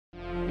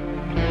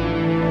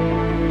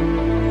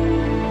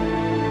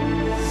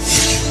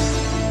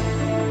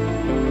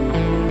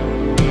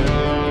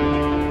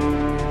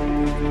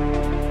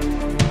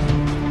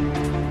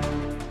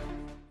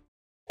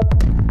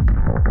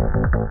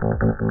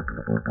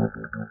வணக்கம்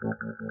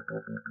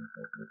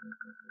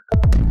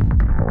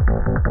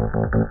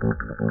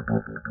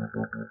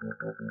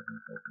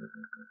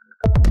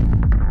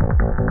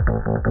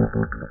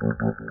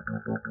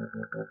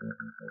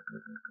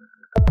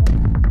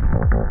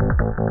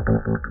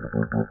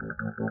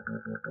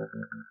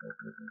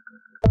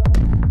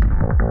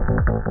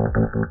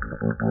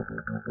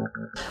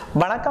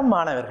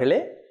மாணவர்களே,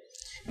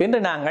 இன்று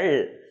நாங்கள்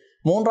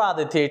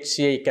மூன்றாவது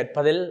தேர்ச்சியை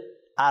கற்பதில்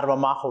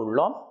ஆர்வமாக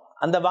உள்ளோம்.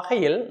 அந்த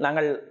வகையில்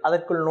நாங்கள்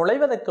அதற்குள்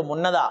நுழைவதற்கு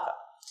முன்னதாக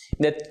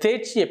இந்த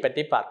தேர்ச்சியை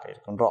பற்றி பார்க்க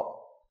இருக்கின்றோம்.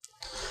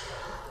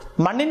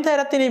 மண்ணின்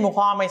தரத்தினை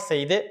முகாமை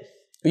செய்து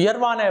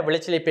உயர்வான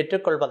விளைச்சலை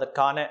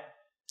பெற்றுக்கொள்வதற்கான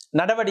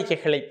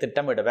நடவடிக்கைகளை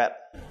திட்டமிடுவர்.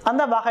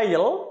 அந்த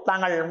வகையில்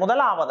நாங்கள்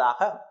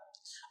முதலாவதாக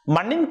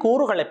மண்ணின்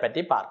கூறுகளை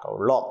பற்றி பார்க்க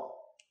உள்ளோம்.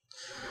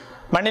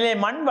 மண்ணிலே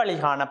மண் வழி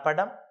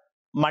காணப்படும்,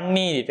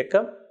 மண்ணீர்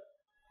இருக்கும்,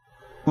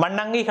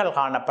 மண்ணங்கிகள்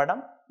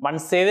காணப்படும்,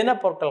 மண் சேதன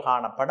பொருட்கள்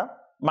காணப்படும்,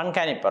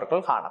 மண்கனி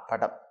பொருட்கள்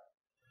காணப்படும்.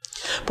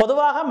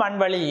 பொதுவாக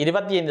மண்வழி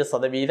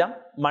 25%,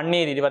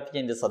 மண்ணீர்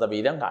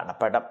 25%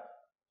 காணப்படும்.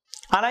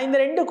 ஆனால் இந்த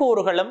ரெண்டு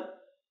கூறுகளும்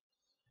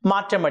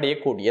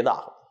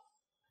மாற்றமடையக்கூடியதாகும்.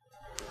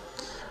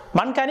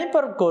 மண்கனி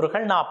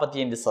பொருட்கூறுகள்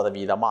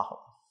 45%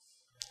 ஆகும்.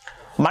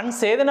 மண்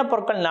சேதன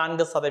பொருட்கள்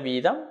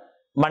 4%,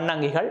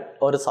 மண்ணங்கிகள்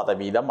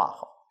 1%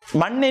 ஆகும்.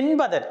 மண்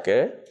என்பதற்கு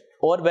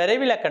ஒரு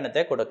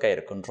வரைவிலக்கணத்தை கொடுக்க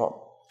இருக்கின்றோம்.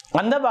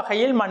 அந்த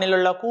வகையில் மண்ணில்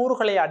உள்ள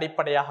கூறுகளை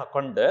அடிப்படையாக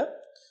கொண்டு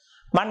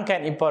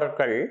மண்கனி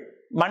பொருட்கள்,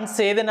 மண்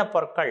சேதன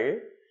பொருட்கள்,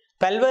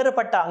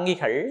 பல்வேறுபட்ட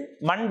அங்கிகள்,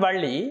 மண்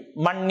வழி,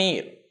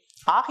 மண்ணீர்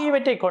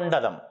ஆகியவற்றை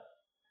கொண்டதும்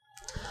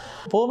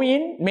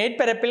பூமியின்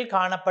மேற்பரப்பில்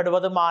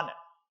காணப்படுவதுமான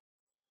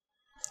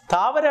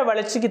தாவர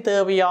வளர்ச்சிக்கு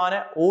தேவையான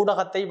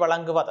ஊடகத்தை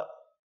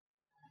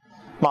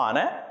வழங்குவதுமான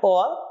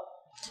ஓர்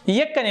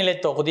இயக்க நிலை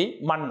தொகுதி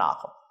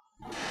மண்ணாகும்.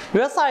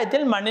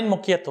 விவசாயத்தில் மண்ணின்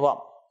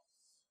முக்கியத்துவம்.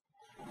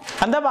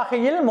 அந்த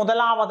வகையில்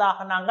முதலாவதாக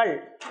நாங்கள்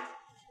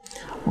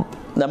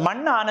இந்த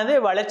மண்ணானது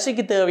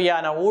வளர்ச்சிக்கு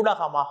தேவையான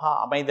ஊடகமாக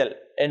அமைதல்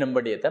என்னும்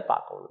விடயத்தை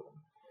பார்க்க உள்ளோம்.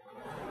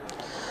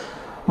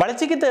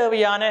 வளர்ச்சிக்கு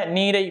தேவையான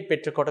நீரை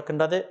பெற்றுக்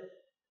கொடுக்கின்றது,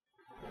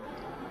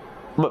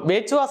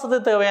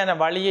 வேச்சுவாசத்துக்கு தேவையான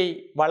வழியை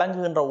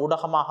வழங்குகின்ற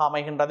ஊடகமாக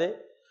அமைகின்றது,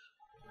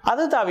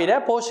 அது தவிர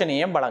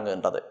போஷணையும்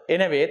வழங்குகின்றது.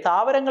 எனவே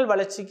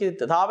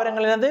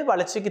தாவரங்களினது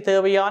வளர்ச்சிக்கு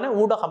தேவையான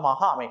ஊடகமாக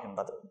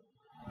அமைகின்றது.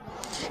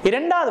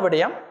 இரண்டாவது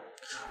விடயம்,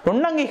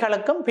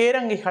 நுண்ணங்கிகளுக்கும்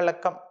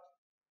பேரங்கிகளுக்கும்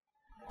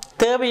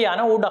தேவையான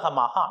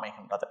ஊடகமாக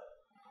அமைகின்றது.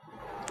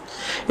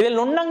 இதில்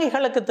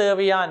நுண்ணங்கிகளுக்கு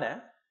தேவையான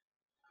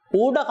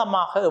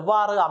ஊடகமாக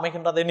எவ்வாறு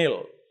அமைகின்றது எனில்,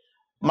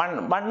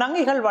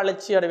 மண்ணங்கிகள்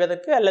வளர்ச்சி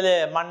அடைவதற்கு அல்லது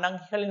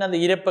மண்ணங்கிகளினது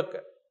இருப்புக்கு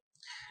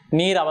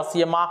நீர்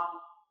அவசியமாகும்,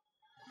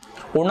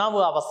 உணவு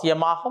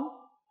அவசியமாகும்.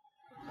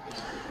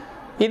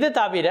 இது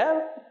தவிர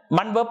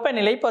மண்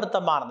வெப்பநிலை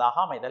பொருத்தமானதாக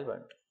அமைதல்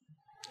வேண்டும்.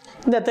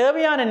 இந்த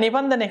தேவையான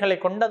நிபந்தனைகளை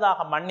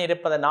கொண்டதாக மண்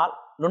இருப்பதனால்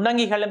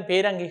நுண்ணங்கிகளும்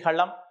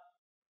பேரங்கிகளும்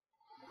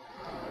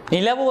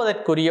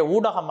நிலவுவதற்குரிய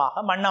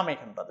ஊடகமாக மண்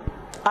அமைகின்றது.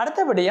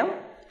 அடுத்தபடியும்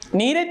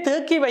நீரை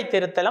தேக்கி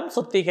வைத்திருத்தலும்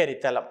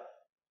சுத்திகரித்தலும்.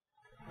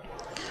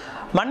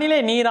 மண்ணிலே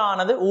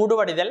நீரானது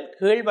ஊடுவடிதல்,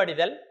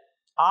 கீழ்வடிதல்,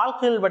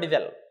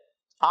 ஆழ்கீழ்வடிதல்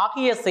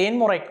ஆகிய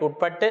செயல்முறைக்கு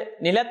உட்பட்டு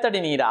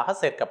நிலத்தடி நீராக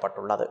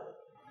சேர்க்கப்பட்டுள்ளது.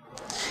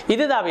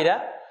 இது தவிர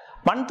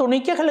மண்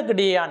துணிக்கைகளுக்கு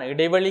இடையேயான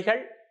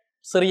இடைவெளிகள்,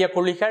 சிறிய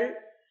குழிகள்,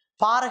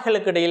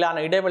 பாறைகளுக்கு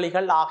இடையிலான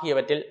இடைவெளிகள்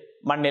ஆகியவற்றில்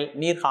மண்ணில்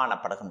நீர்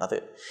காணப்படுகின்றது.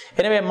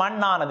 எனவே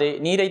மண்ணானது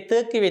நீரை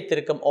தேக்கி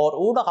வைத்திருக்கும் ஓர்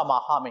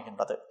ஊடகமாக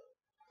அமைகின்றது.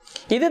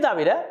 இது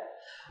தவிர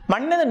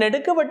மண்ணது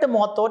நெடுக்குவெட்டு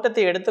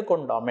முகத்தோட்டத்தை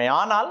எடுத்துக்கொண்டோமே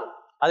ஆனால்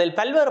அதில்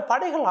பல்வேறு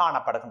படைகள்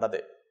காணப்படுகின்றது.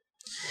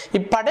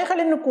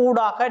 இப்படைகளின்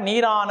கூடாக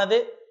நீரானது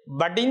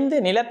வடிந்து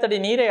நிலத்தடி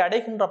நீரை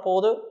அடைகின்ற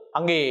போது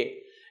அங்கே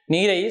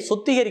நீரை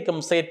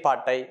சுத்திகரிக்கும்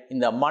செயற்பாட்டை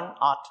இந்த மண்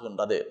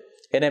ஆற்றுகின்றது.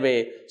 எனவே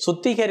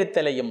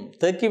சுத்திகரித்தலையும்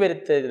தேக்கி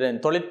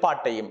வைத்தலின்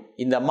தொழிற்பாட்டையும்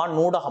இந்த மண்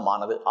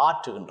ஊடகமானது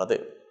ஆற்றுகின்றது.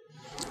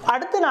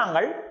 அடுத்து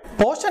நாங்கள்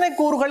போஷணை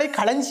கூறுகளை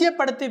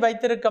களஞ்சியப்படுத்தி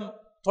வைத்திருக்கும்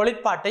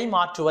தொழிற்பாட்டை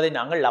மாற்றுவதை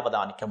நாங்கள்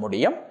அவதானிக்க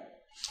முடியும்.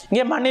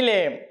 இங்கே மண்ணிலே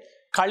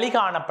களி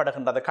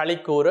காணப்படுகின்றது,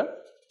 களிக்கூறு,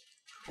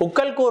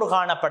 உக்கல் கூறு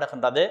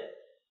காணப்படுகின்றது.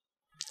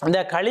 இந்த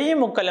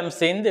களியும் உக்கலும்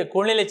சேர்ந்து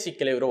கூழ்நிலை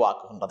சிக்கலை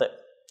உருவாக்குகின்றது.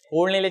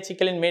 கூழ்நிலை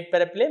சிக்கலின்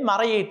மேற்பரப்பிலே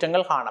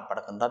மறையேற்றங்கள்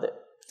காணப்படுகின்றது.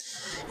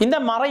 இந்த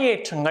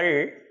மறையேற்றங்கள்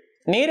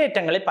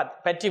நீரேற்றங்களை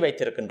பற்றி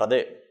வைத்திருக்கின்றது.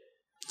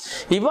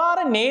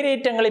 இவ்வாறு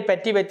நீரேற்றங்களை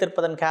பற்றி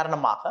வைத்திருப்பதன்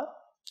காரணமாக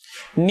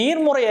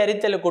நீர்முறை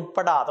அரித்தலுக்கு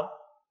உட்படாதும்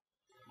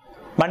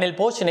மண்ணில்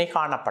போஷணை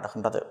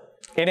காணப்படுகின்றது.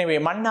 எனவே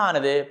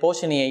மண்ணானது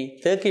போஷணையை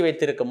தேக்கி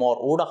வைத்திருக்கும் ஓர்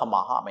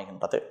ஊடகமாக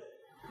அமைகின்றது.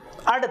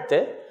 அடுத்து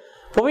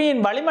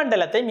புவியின்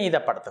வளிமண்டலத்தை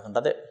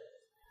மீதப்படுத்துகின்றது.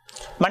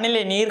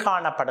 மண்ணிலே நீர்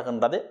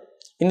காணப்படுகின்றது.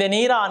 இந்த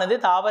நீரானது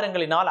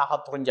தாவரங்களினால்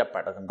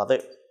அகத்துறிஞ்சப்படுகின்றது.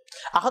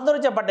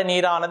 அகத்துறிஞ்சப்பட்ட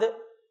நீரானது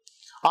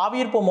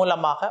ஆவியீர்ப்பு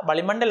மூலமாக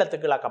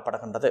வளிமண்டலத்துக்கு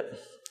இழக்கப்படுகின்றது.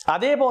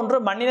 அதே போன்று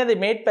மண்ணினது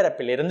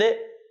மேற்பரப்பில் இருந்து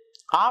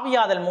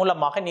ஆவியாதல்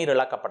மூலமாக நீர்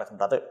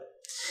இழக்கப்படுகின்றது.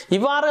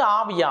 இவ்வாறு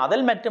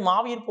ஆவியாதல் மற்றும்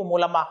ஆவியீர்ப்பு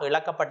மூலமாக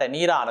இழக்கப்பட்ட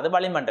நீரானது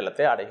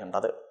வளிமண்டலத்தை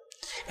அடைகின்றது.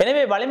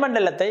 எனவே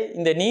வளிமண்டலத்தை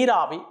இந்த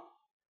நீராவி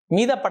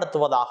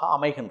மீதப்படுத்துவதாக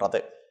அமைகின்றது.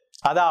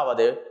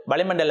 அதாவது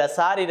வளிமண்டல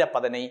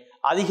சாரீரப்பதனை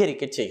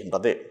அதிகரிக்க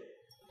செய்கின்றது.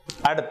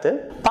 அடுத்து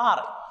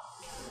பாறை.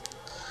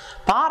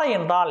 பாறை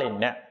என்றால்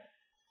என்ன?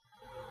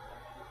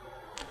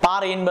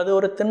 பாறை என்பது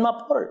ஒரு திண்ம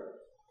பொருள்,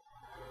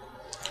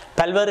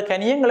 பல்வேறு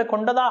கனியங்களை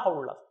கொண்டதாக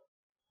உள்ளது.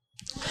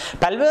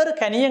 பல்வேறு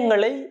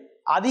கனியங்களை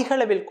அதிக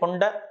அளவில்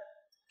கொண்ட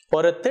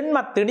ஒரு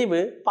திண்ம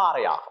திணிவு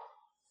பாறையாகும்.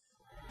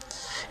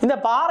 இந்த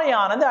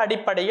பாறையானது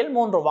அடிப்படையில்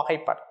 3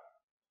 வகைப்படும்: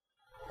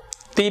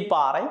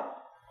 தீப்பாறை,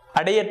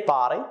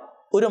 அடையற்பாறை,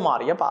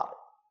 உருமாறிய பாறை.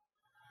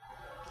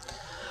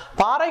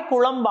 பாறை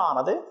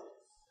குழம்பானது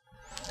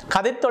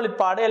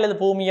கதிர்த்தொழிற்பாடு அல்லது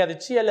பூமி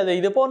அதிர்ச்சி அல்லது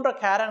இது போன்ற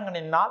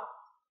காரணங்களினால்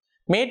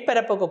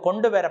மேற்பரப்புக்கு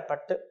கொண்டு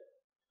வரப்பட்டு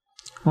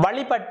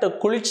வழிபட்டு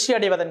குளிர்ச்சி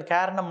அடைவதன்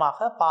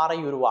காரணமாக பாறை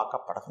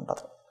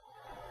உருவாக்கப்படுகின்றது.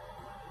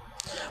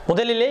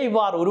 முதலிலே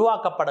இவ்வாறு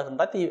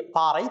உருவாக்கப்படுகின்ற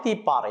பாறை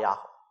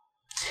தீப்பாறையாகும்.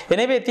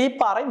 எனவே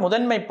தீப்பாறை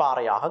முதன்மை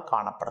பாறையாக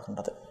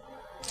காணப்படுகின்றது.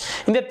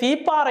 இந்த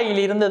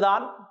தீப்பாறையில்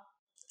இருந்துதான்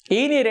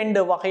ஈனி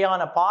 2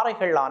 வகையான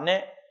பாறைகளான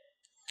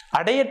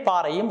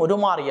அடையற்பாறையும்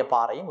உருமாறிய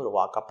பாறையும்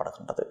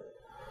உருவாக்கப்படுகின்றது.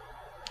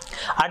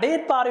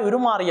 அடையற்பாறை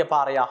உருமாறிய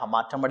பாறையாக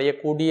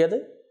மாற்றமடையக்கூடியது.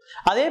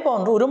 அதே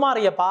போன்று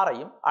உருமாறிய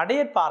பாறையும்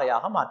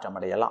அடையற்பாறையாக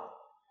மாற்றமடையலாம்.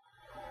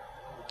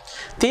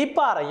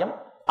 தீப்பாறையும்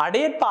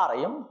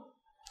அடையற்பாறையும்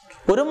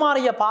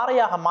உருமாறிய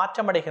பாறையாக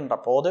மாற்றமடைகின்ற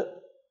போது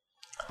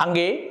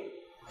அங்கே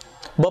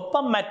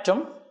வெப்பம்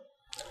மற்றும்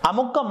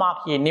அமுக்கம்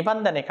ஆகிய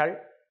நிபந்தனைகள்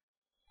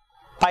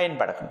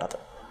பயன்படுகின்றது.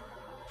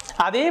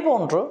 அதே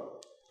போன்று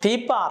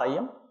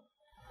தீப்பாறையும்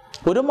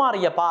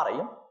உருமாறிய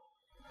பாறையும்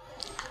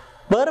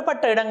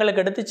வேறுபட்ட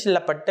இடங்களுக்கு எடுத்துச்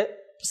செல்லப்பட்டு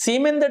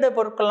சீமெந்திட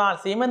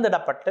பொருட்களால்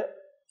சீமெந்திடப்பட்டு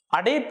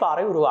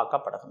அடையற்பாறை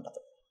உருவாக்கப்படுகின்றது.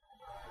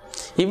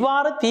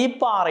 இவ்வாறு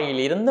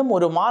தீப்பாறையில் இருந்தும்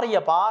உருமாறிய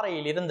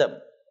பாறையில் இருந்தும்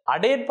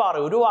அடையற்பாறை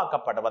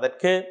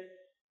உருவாக்கப்படுவதற்கு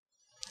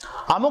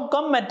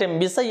அமுக்கம் மற்றும்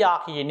விசை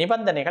ஆகிய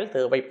நிபந்தனைகள்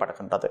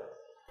தேவைப்படுகின்றது.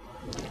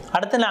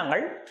 அடுத்து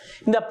நாங்கள்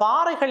இந்த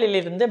பாறைகளில்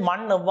இருந்து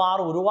மண்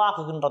எவ்வாறு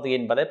உருவாகுகின்றது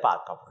என்பதை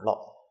பார்க்க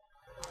உள்ளோம்.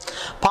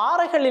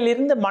 பாறைகளில்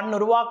இருந்து மண்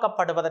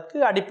உருவாக்கப்படுவதற்கு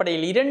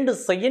அடிப்படையில் 2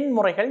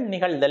 செயல்முறைகள்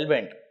நிகழ்தல்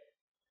வேண்டும்.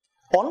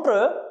 ஒன்று,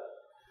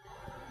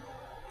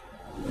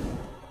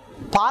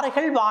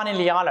 பாறைகள்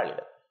வானிலையால்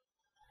அழிதல்.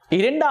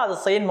 2வது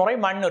செயல்முறை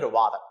மண்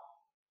உருவாதல்.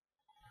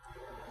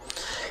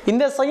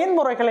 இந்த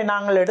செயல்முறைகளை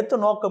நாங்கள் எடுத்து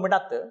நோக்கும்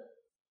இடத்து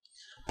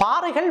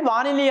பாறைகள்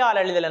வானிலையால்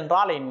அழிதல்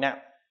என்றால் என்ன?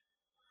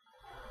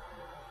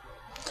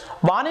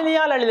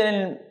 வானிலையால்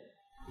அழிதலின்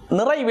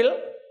நிறைவில்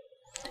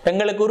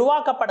எங்களுக்கு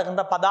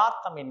உருவாக்கப்படுகின்ற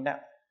பதார்த்தம் என்ன?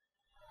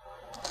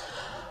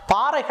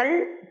 பாறைகள்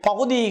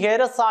பகுதிக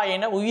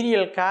ரசாயன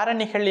உயிரியல்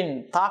காரணிகளின்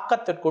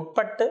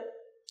தாக்கத்திற்குட்பட்டு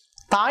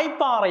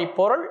தாய்ப்பாறை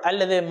பொருள்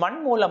அல்லது மண்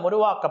மூலம்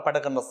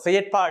உருவாக்கப்படுகின்ற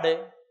செயற்பாடு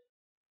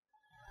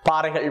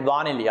பாறைகள்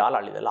வானிலையால்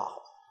அழிதல்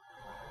ஆகும்.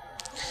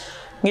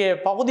 இங்கே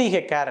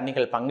பகுதிக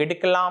காரணிகள்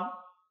பங்கெடுக்கலாம்.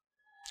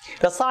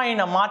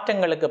 ரசாயன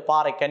மாற்றங்களுக்கு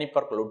பாறை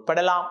கனிப்பொருட்கள்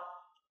உட்படலாம்.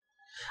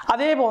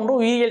 அதே போன்று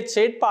உயிரியல்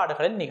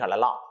செயற்பாடுகளில்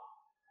நிகழலாம்.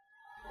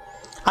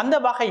 அந்த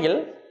வகையில்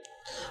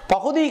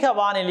பகுதிக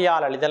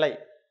வானிலையால் அழிதலை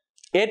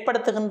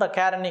ஏற்படுத்துகின்ற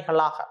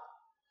காரணிகளாக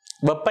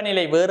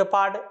வெப்பநிலை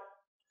வேறுபாடு,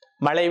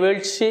 மழை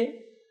வீழ்ச்சி,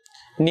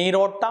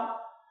 நீரோட்டம்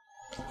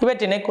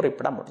இவற்றினை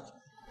குறிப்பிட முடியும்.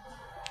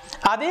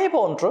 அதே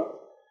போன்று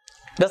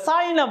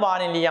ரசாயன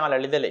வானிலையால்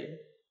அழிதலை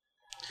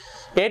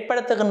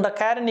ஏற்படுத்துகின்ற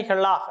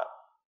காரணிகளாக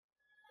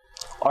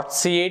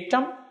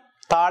ஆக்சியேற்றம்,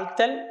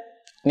 தாழ்த்தல்,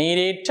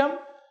 நீரேற்றம்,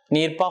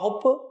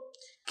 நீர்பகுப்பு,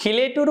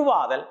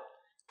 கிளேட்டுருவாதல்,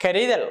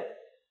 கரைதல்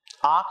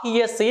ஆகிய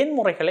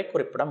செயல்முறைகளை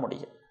குறிப்பிட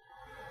முடியும்.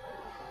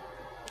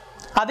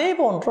 அதே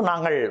போன்று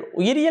நாங்கள்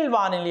உயிரியல்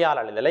வானிலையால்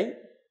அழிதலை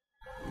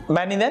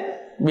மனிதன்,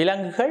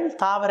 விலங்குகள்,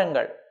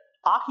 தாவரங்கள்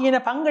ஆகியன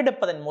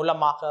பங்கெடுப்பதன்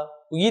மூலமாக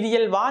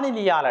உயிரியல்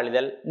வானிலையால்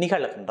அழிதல்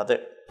நிகழ்கின்றது.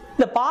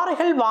 இந்த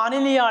பாறைகள்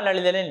வானிலையால்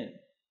அழிதலின்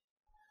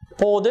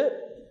போது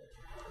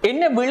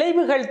என்ன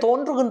விளைவுகள்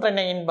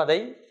தோன்றுகின்றன என்பதை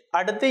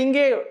அடுத்து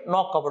இங்கே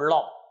நோக்க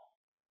உள்ளோம்.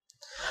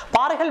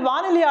 பாறைகள்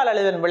வானிலையால்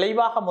அழிதலின்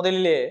விளைவாக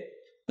முதலிலே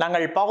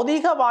நாங்கள்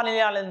பௌதீக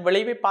வானிலையாளரின்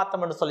விளைவை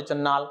பார்த்தோம் என்று சொல்லி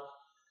சொன்னால்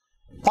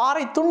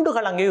பாறை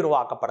துண்டுகள் அங்கே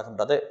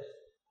உருவாக்கப்படுகின்றது.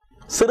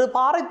 சிறு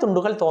பாறை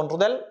துண்டுகள்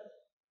தோன்றுதல்.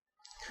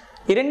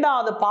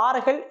 2வது,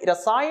 பாறைகள்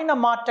இரசாயன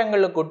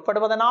மாற்றங்களுக்கு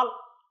உட்படுவதனால்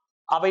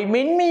அவை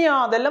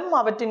மென்மையாதலும்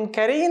அவற்றின்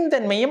கரையின்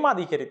தன்மையும்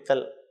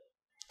அதிகரித்தல்.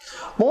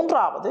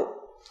 3வது,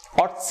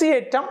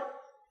 ஆக்சியேற்றம்,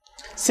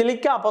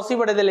 சிலிக்கா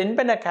பொசிவடைதல்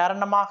என்பன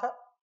காரணமாக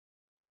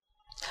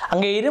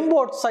அங்கே இரும்பு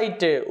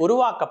ஆக்சைடு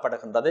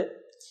உருவாக்கப்படுகின்றது.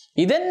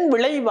 இதன்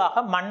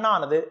விளைவாக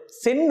மண்ணானது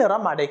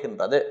செந்நிறம்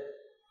அடைகின்றது.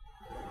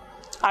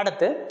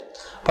 அடுத்து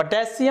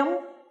பொட்டாசியம்,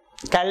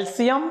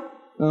 கால்சியம்,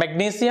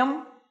 மெக்னீசியம்,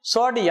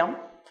 சோடியம்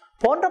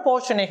போன்ற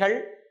போஷணைகள்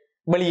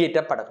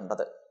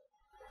வெளியேற்றப்படுகின்றது.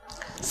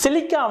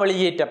 சிலிக்கா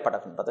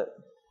வெளியேற்றப்படுகின்றது.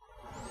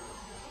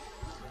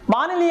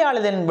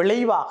 வானிலையாளரின்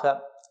விளைவாக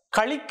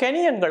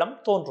களிக்கனியங்களும்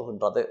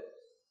தோன்றுகின்றது.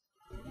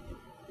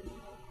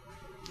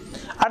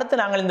 அடுத்து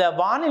நாங்கள் இந்த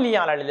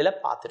வானிலையால் அழிதலை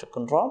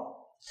பார்த்திருக்கின்றோம்.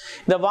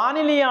 இந்த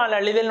வானிலையால்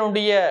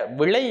அழிதலுடைய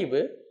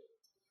விளைவு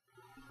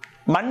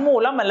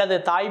மண்மூலம் அல்லது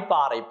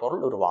தாய்ப்பாறை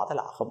பொருள்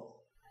உருவாதல் ஆகும்.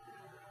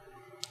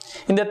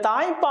 இந்த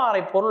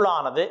தாய்ப்பாறை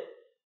பொருளானது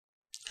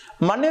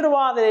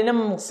மண்ணுருவாதல்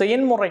எனும்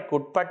செயல்முறைக்கு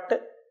உட்பட்டு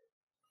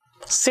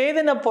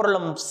சேதன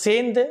பொருளும்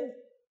சேர்ந்து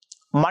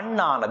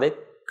மண்ணானது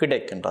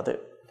கிடைக்கின்றது.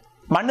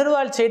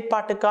 மண்ணுருவால்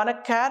செயற்பாட்டுக்கான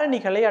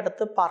காரணிகளை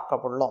அடுத்து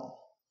பார்க்க உள்ளோம்.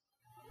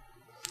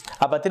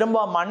 அப்ப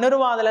திரும்ப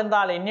மண்ணுருவாதல்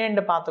என்றால் என்ன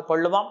என்று பார்த்துக்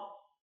கொள்ளுவோம்.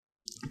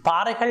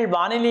 பாறைகள்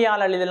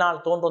வானிலையால்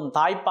அழிதலால் தோன்றும்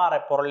தாய்ப்பாறை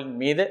பொருளின்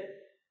மீது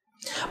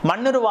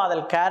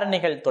மண்ணுருவாதல்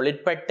காரணிகள்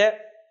தொழிற்பட்டு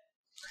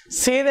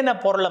சேதன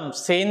பொருளும்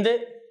சேர்ந்து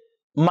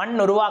மண்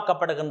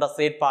உருவாக்கப்படுகின்ற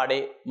செயற்பாடே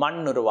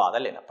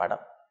மண்ணுருவாதல்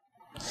எனப்படும்.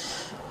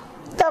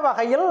 இந்த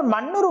வகையில்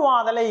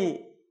மண்ணுருவாதலை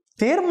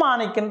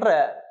தீர்மானிக்கின்ற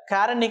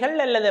காரணிகள்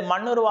அல்லது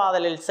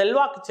மண்ணுருவாதலில்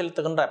செல்வாக்கு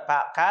செலுத்துகின்ற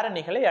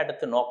காரணிகளை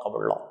அடுத்து நோக்க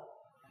உள்ளோம்.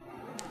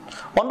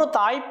 ஒன்று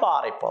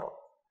தாய்ப்பாறை பொருள்,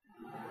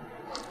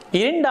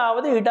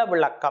 இரண்டாவது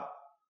இடவிளக்கம்,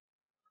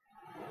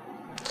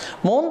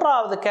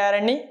 மூன்றாவது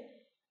காரணி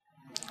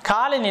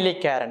காலநிலை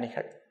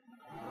காரணிகள்,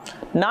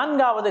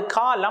 நான்காவது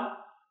காலம்,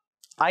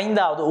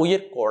 ஐந்தாவது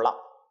உயிர்கோளம்.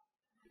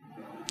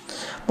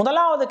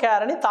 முதலாவது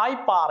காரணி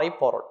தாய்ப்பாறை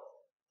பொருள்.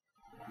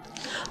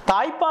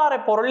 தாய்ப்பாறை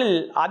பொருளில்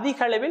அதிக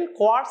அளவில்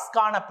குவார்ட்ஸ்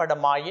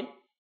காணப்படுமாயின்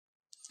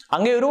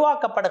அங்கே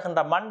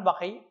உருவாக்கப்படுகின்ற மண்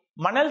வகை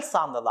மணல்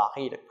சார்ந்ததாக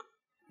இருக்கும்,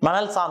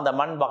 மணல் சார்ந்த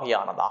மண்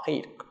வகையானதாக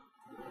இருக்கும்.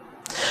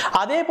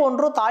 அதே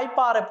போன்று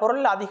தாய்ப்பாறை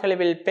பொருள் அதிக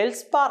அளவில்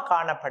பெல்ஸ்பார்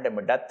காணப்படும்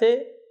இடத்து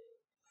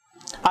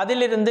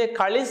அதிலிருந்து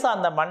களி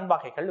சார்ந்த மண்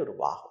வகைகள்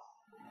உருவாகும்.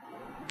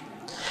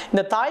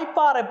 இந்த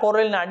தாய்ப்பாறை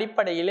பொருளின்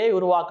அடிப்படையிலே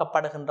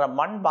உருவாக்கப்படுகின்ற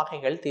மண்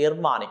வகைகள்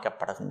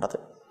தீர்மானிக்கப்படுகின்றது.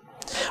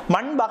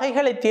 மண்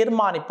வகைகளை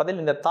தீர்மானிப்பதில்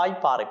இந்த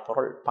தாய்ப்பாறை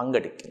பொருள்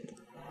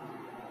பங்கெடுக்கின்றது.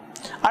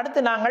 அடுத்து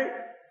நாங்கள்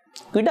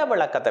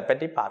இடவிளக்கத்தை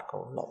பற்றி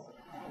பார்க்க உள்ளோம்.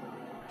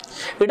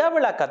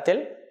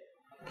 இடவிளக்கத்தில்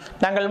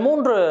நாங்கள்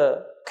 3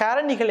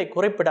 காரணிகளை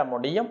குறிப்பிட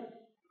முடியும்.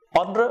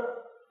 ஒன்று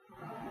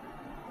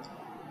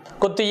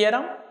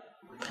குத்துயரம்,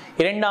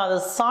 இரண்டாவது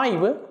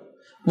சாய்வு,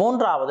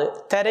 மூன்றாவது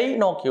தரை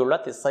நோக்கியுள்ள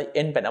திசை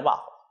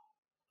என்பனவாகும்.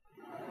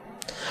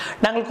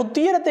 நாங்கள்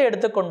குத்துயரத்தை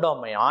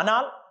எடுத்துக்கொண்டோமே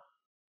ஆனால்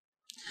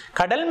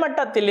கடல்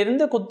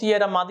மட்டத்திலிருந்து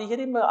குத்துயரம்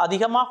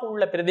அதிகமாக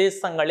உள்ள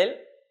பிரதேசங்களில்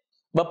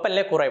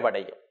வெப்பநிலை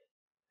குறைவடையும்.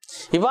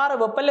 இவ்வாறு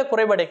வெப்பநிலை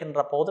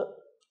குறைவடைகின்ற போது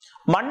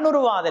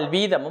மண்ணுருவாதல்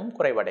வீதமும்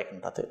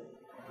குறைவடைகின்றது.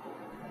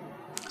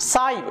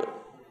 சாய்வு,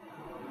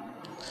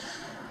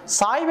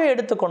 சாய்வை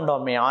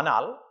எடுத்துக்கொண்டோமே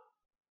ஆனால்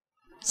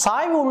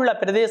சாய்வு உள்ள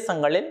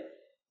பிரதேசங்களில்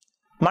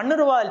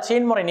மண்ணுருவாதல்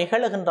செயல்முறை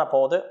நிகழுகின்ற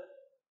போது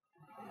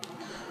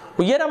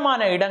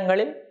உயரமான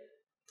இடங்களில்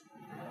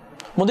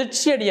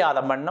முதிர்ச்சியடையாத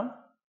மண்ணும்,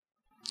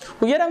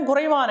 உயரம்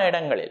குறைவான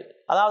இடங்களில்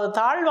அதாவது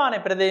தாழ்வான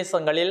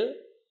பிரதேசங்களில்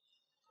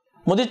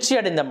முதிர்ச்சி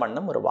அடைந்த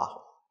மண்ணும்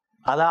உருவாகும்.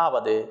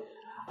 அதாவது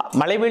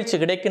மழைவீழ்ச்சி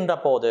கிடைக்கின்ற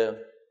போது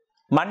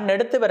மண்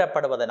எடுத்து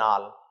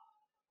வரப்படுவதனால்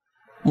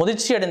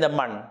முதிர்ச்சி அடைந்த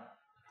மண்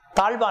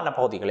தாழ்வான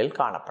பகுதிகளில்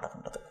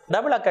காணப்படுகின்றது.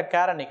 இடவிளக்க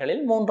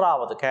காரணிகளில்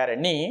மூன்றாவது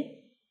காரணி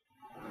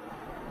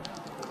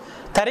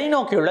தரை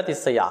நோக்கியுள்ள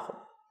திசையாகும்.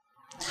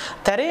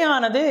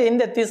 தரையானது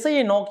இந்த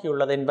திசையை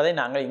நோக்கியுள்ளது என்பதை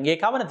நாங்கள் இங்கே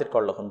கவனத்தில்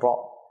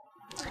கொள்ளுகின்றோம்.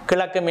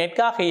 கிழக்கு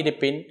மேற்காக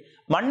இருப்பின்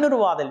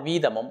மண்ணுருவாதல்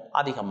வீதமும்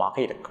அதிகமாக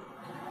இருக்கும்.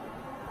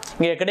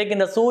 இங்கே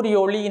கிடைக்கின்ற சூரிய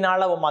ஒளியின்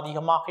அளவும்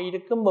அதிகமாக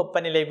இருக்கும்,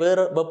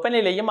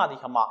 வெப்பநிலையும்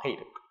அதிகமாக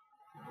இருக்கும்.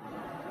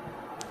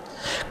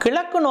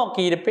 கிழக்கு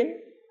நோக்கி இருப்பின்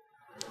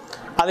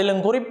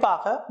அதிலும்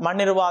குறிப்பாக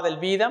மண்ணுருவாதல்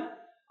வீதம்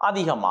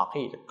அதிகமாக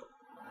இருக்கும்.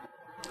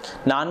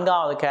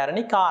 நான்காவது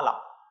காரணி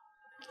காலம்.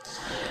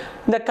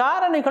 இந்த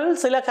காரணிகள்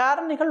சில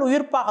காரணிகள்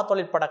உயிர்ப்பாக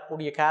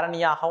தொழிற்படக்கூடிய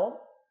காரணியாகவும்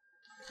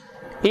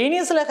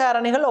இனிய சில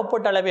காரணிகள்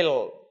ஒப்பீட்டளவில்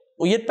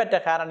உயிர் பெற்ற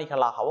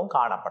காரணிகளாகவும்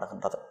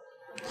காணப்படுகின்றது.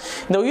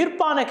 இந்த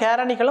உயிர்ப்பான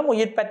காரணிகளும்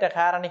உயிர் பெற்ற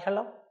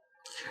காரணிகளும்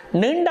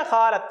நீண்ட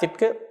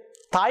காலத்திற்கு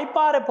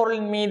தாய்ப்பாறை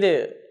பொருளின் மீது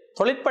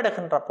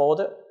தொழிற்படுகின்ற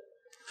போது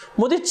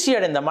முதிர்ச்சி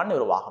அடைந்த மண்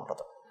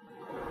உருவாகின்றது.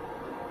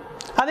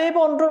 அதே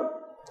போன்று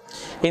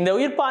இந்த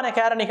உயிர்ப்பான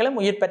காரணிகளும்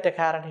உயிர் பெற்ற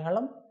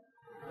காரணிகளும்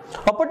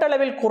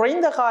ஒப்பீட்டளவில்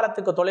குறைந்த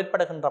காலத்துக்கு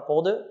தொழிற்படுகின்ற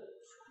போது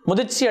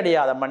முதிர்ச்சி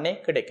அடையாத மண்ணே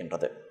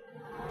கிடைக்கின்றது.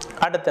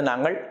 அடுத்து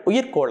நாங்கள்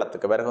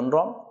உயிர்கோளத்துக்கு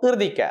வருகின்றோம்.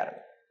 இறுதி காரணி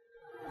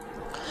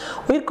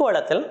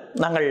உயிர்கோளத்தில்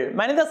நாங்கள்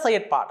மனித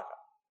செயற்பாடுகள்,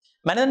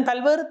 மனிதன்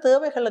பல்வேறு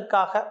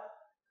தேவைகளுக்காக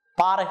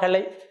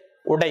பாறைகளை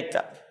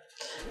உடைத்த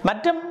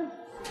மற்றும்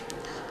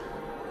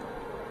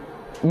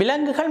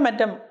விலங்குகள்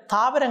மற்றும்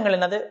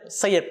தாவரங்களினது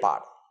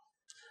செயற்பாடு,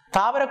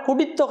 தாவர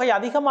குடித்தொகை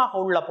அதிகமாக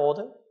உள்ள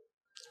போது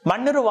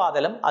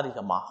மண்ணுருவாதலும்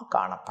அதிகமாக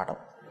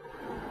காணப்படும்.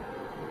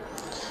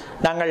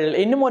 நாங்கள்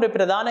இன்னும் ஒரு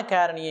பிரதான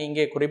காரணியை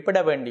இங்கே குறிப்பிட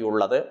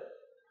வேண்டியுள்ளது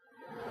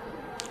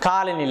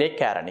காலநிலை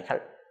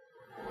காரணிகள்.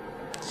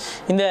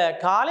 இந்த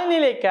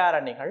காலநிலை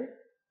காரணிகள்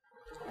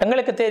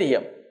எங்களுக்கு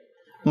தெரியும்.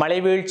 மழை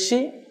வீழ்ச்சி,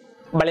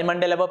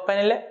 வளிமண்டல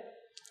வெப்பநிலை,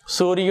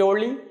 சூரிய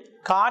ஒளி,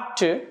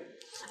 காற்று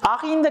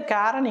ஆகிய இந்த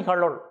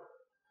காரணிகளுள்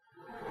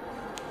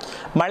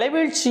மழை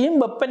வீழ்ச்சியும்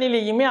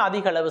வெப்பநிலையுமே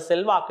அதிக அளவு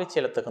செல்வாக்கு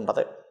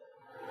செலுத்துகின்றது.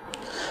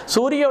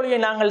 சூரிய ஒளியை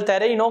நாங்கள்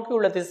தரை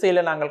நோக்கியுள்ள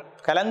திசையில நாங்கள்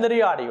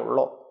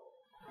கலந்துரையாடியுள்ளோம்.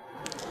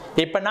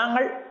 இப்ப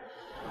நாங்கள்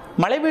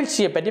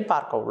மழைவீழ்ச்சியை பற்றி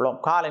பார்க்க உள்ளோம்.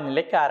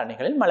 காலநிலை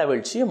காரணிகளில்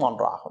மழைவீழ்ச்சியும்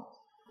ஒன்றாகும்.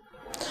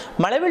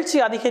 மழைவீழ்ச்சி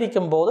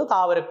அதிகரிக்கும் போது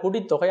தாவர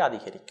குடித்தொகை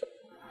அதிகரிக்கும்.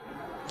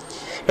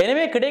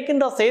 எனவே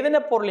கிடைக்கின்ற சேதன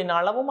பொருளின்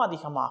அளவும்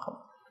அதிகமாகும்.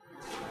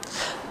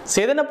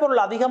 சேதன பொருள்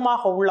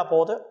அதிகமாக உள்ள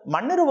போது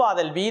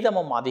மண்ணுருவாதல்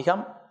வீதமும்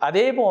அதிகம்.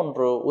 அதே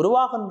போன்று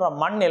உருவாகின்ற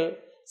மண்ணில்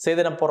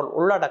சேதன பொருள்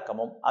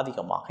உள்ளடக்கமும்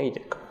அதிகமாக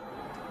இருக்கும்.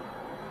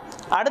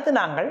 அடுத்து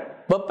நாங்கள்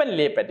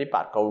வெப்பநிலையை பற்றி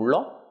பார்க்க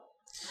உள்ளோம்.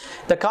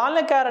 இந்த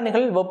கால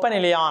காரணிகள்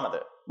வெப்பநிலையானது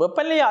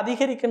வெப்பநிலையை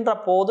அதிகரிக்கின்ற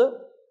போது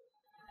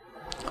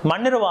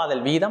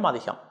மண்ணுருவாதல் வீதம்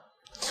அதிகம்.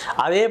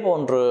 அதே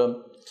போன்று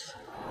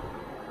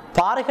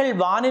பாறைகள்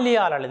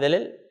வானிலையால்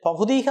அழிதலில்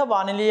பகுதிக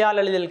வானிலையால்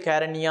அழிதல்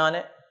காரணியான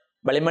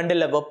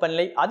வளிமண்டல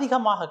வெப்பநிலை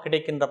அதிகமாக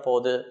கிடைக்கின்ற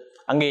போது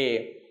அங்கே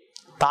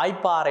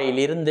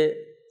தாய்ப்பாறையிலிருந்து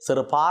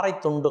சிறு பாறை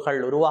துண்டுகள்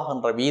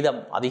உருவாகின்ற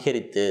வீதம்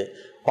அதிகரித்து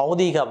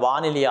பகுதிக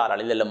வானிலையால்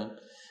அழிதலும்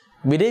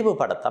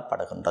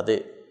விரைவுபடுத்தப்படுகின்றது.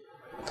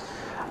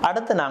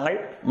 அடுத்து நாங்கள்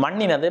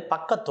மண்ணினது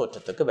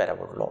பக்கத்தோற்றத்துக்கு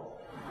வரவுள்ளோம்.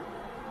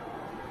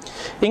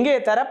 இங்கே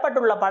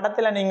தரப்பட்டுள்ள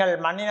படத்தில் நீங்கள்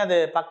மண்ணினது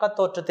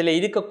பக்கத்தோற்றத்தில்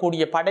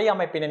இருக்கக்கூடிய படை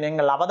அமைப்பினை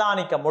நீங்கள்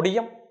அவதானிக்க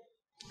முடியும்.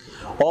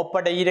 ஓ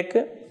படை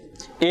இருக்கு,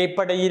 ஏ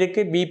படை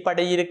இருக்கு, பி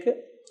படை இருக்கு,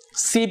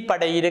 சி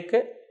படை இருக்கு,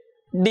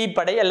 டி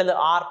படை அல்லது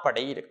ஆர்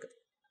படை இருக்கு.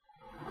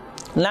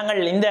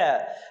 நாங்கள் இந்த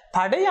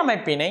படை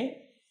அமைப்பினை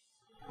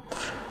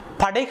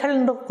படைகள்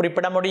என்று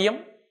குறிப்பிட முடியும்,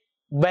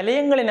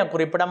 வலயங்கள் என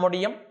குறிப்பிட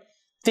முடியும்,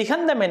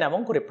 திகந்தம்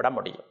எனவும் குறிப்பிட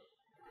முடியும்.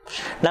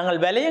 நாங்கள்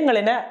வலயங்கள்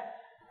என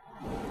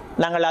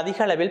நாங்கள் அதிக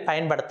அளவில்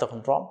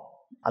பயன்படுத்துகின்றோம்.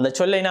 அந்த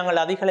சொல்லை நாங்கள்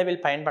அதிக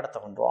அளவில்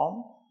பயன்படுத்துகின்றோம்.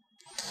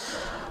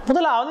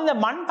 முதலாவது இந்த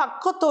மண்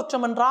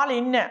பக்கத்தோற்றம் என்றால்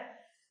என்ன?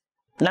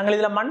 நாங்கள்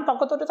இதுல மண்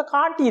பக்கத்தோற்றத்தை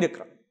காட்டி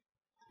இருக்கிறோம்.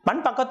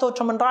 மண்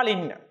பக்கத்தோற்றம் என்றால்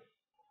என்ன?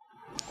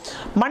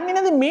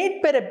 மண்ணினது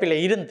மேற்பரப்பில்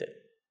இருந்து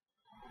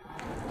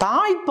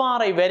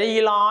தாய்ப்பாறை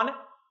வரையிலான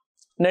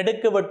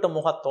நெடுக்கு வெட்டு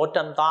முக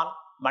தோற்றம் தான்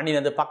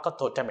மண்ணினது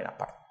பக்கத்தோற்றம்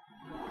எனப்படும்.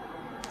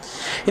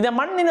 இந்த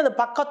மண்ணினது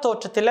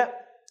பக்கத்தோற்றத்தில்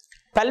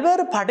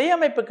பல்வேறு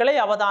படையமைப்புகளை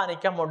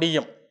அவதானிக்க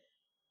முடியும்.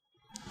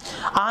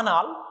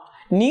 ஆனால்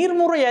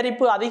நீர்முறை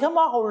அரிப்பு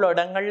அதிகமாக உள்ள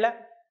இடங்கள்ல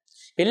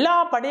எல்லா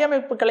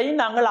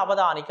படையமைப்புகளையும் நாங்கள்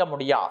அவதானிக்க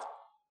முடியாது.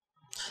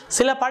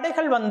 சில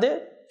படைகள்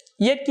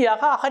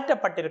இயற்கையாக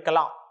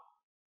அகற்றப்பட்டிருக்கலாம்,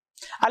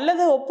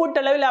 அல்லது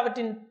ஒப்பீட்டளவில்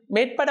அவற்றின்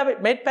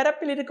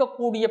மேற்பரப்பில்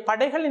இருக்கக்கூடிய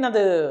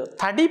படைகளினது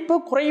தடிப்பு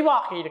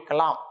குறைவாக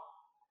இருக்கலாம்.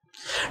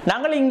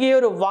 நாங்கள் இங்கே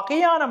ஒரு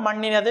வகையான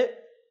மண்ணினது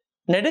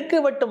நெடுக்கு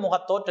வெட்டு முக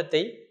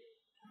தோற்றத்தை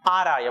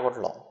ஆராய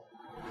உள்ளோம்.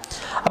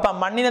 அப்ப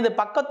மண்ணினது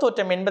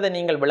பக்கத்தோற்றம் என்பதை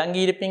நீங்கள் விளங்கி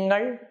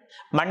இருப்பீங்கள்.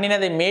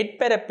 மண்ணினது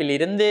மேற்பரப்பில்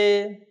இருந்து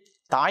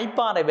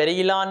தாய்ப்பாறை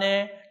வரையிலான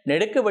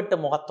நெடுக்கு வெட்டு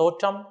முக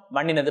தோற்றம்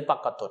மண்ணினது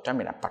பக்கத்தோற்றம்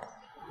எனப்படும்.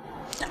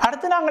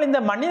 அடுத்து நாங்கள் இந்த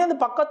மண்ணினது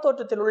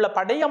பக்கத்தோற்றத்தில் உள்ள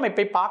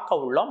படையமைப்பை பார்க்க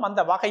உள்ளோம்.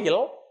 அந்த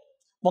வகையில்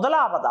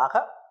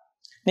முதலாவதாக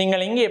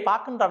நீங்கள் இங்கே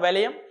பார்க்கின்ற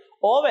வலயம்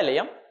ஓ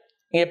வலயம்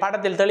இங்கே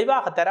படத்தில்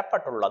தெளிவாக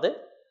தரப்பட்டுள்ளது.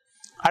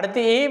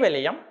 அடுத்து ஏ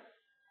வலயம்,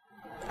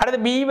 அடுத்து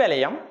பி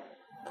வலயம்,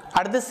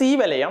 அடுத்து சி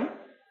வலயம்,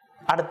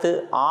 அடுத்து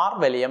ஆர்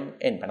வலயம்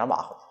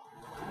என்பனவாகும்.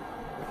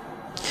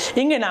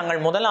 இங்கே நாங்கள்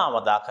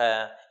முதலாவதாக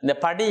இந்த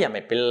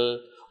படியமைப்பில்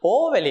ஓ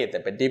வலயத்தை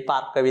பற்றி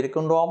பார்க்க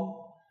இருக்கின்றோம்.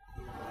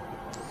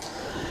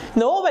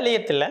 இந்த ஓ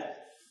வலயத்தில்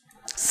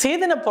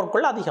சேதன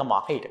பொருட்கள்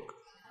அதிகமாக இருக்கு.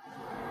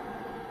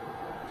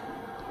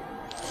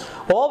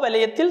 ஓ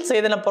வலயத்தில்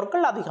சேதன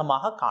பொருட்கள்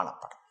அதிகமாக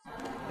காணப்படும்.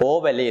 ஓ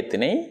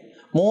வலயத்தினை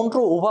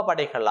 3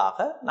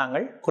 உபபடைகளாக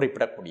நாங்கள்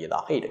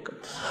குறிப்பிடக்கூடியதாக இருக்கும்.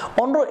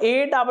 ஒன்று ஏ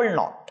டபுள்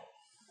நாட்,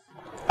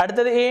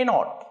 அடுத்தது ஏ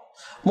நாட்,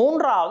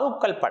 மூன்றாவது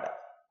உக்கல் படை.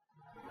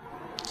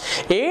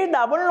 ஏ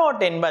டபுள்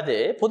நாட் என்பது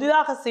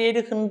புதிதாக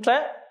சேருகின்ற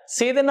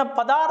சேதன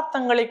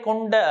பதார்த்தங்களை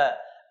கொண்ட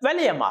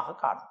வலயமாக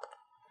காணப்படும்.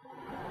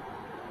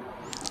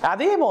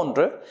 அதே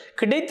போன்று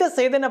கிடைத்த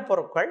சேதன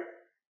பொருட்கள்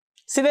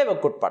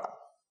சிதைவுக்குட்படும்,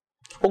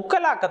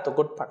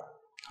 உக்கலாக்கத்துக்குட்படும்.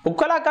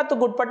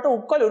 உக்கலாக்கத்துக்குட்பட்டு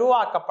உக்கல்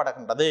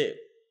உருவாக்கப்படுகின்றது.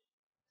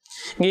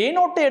 ஏ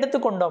நோட்டை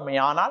எடுத்துக்கொண்டோமே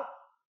ஆனால்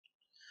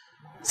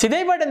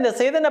சிதைவடைந்த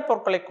சேதன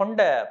பொருட்களை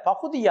கொண்ட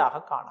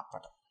பகுதியாக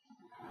காணப்படும்.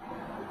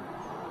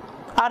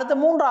 அடுத்து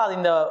மூன்றாவது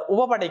இந்த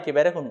உபபடைக்கு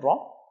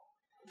வருகின்றோம்,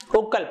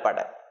 உக்கல்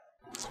படை.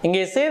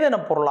 இங்கே சேதன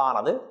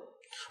பொருளானது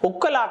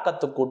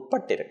உக்கலாக்கத்துக்கு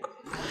உட்பட்டிருக்கும்.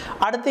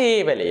 அடுத்து ஏ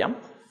வலயம்.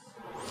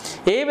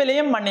 ஏ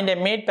வலயம்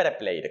மண்ணின்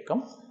மேற்பரப்பில்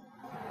இருக்கும்.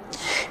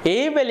 ஏ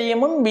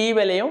வலயமும் பி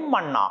வலயமும்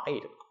மண்ணாக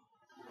இருக்கும்.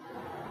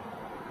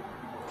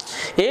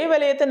 ஏ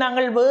வலயத்தை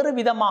நாங்கள் வேறு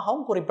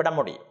விதமாகவும் குறிப்பிட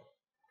முடியும்.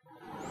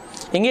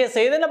 இங்கே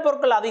சேதன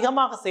பொருட்கள்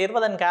அதிகமாக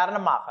சேர்வதன்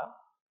காரணமாக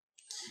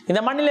இந்த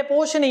மண்ணிலே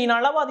போஷணையின்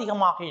அளவு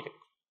அதிகமாக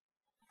இருக்கும்.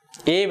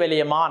 ஏ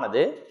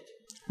வலயமானது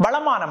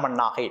வளமான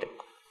மண்ணாக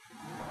இருக்கும்.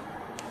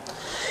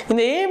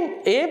 இந்த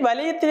ஏ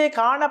வலயத்திலே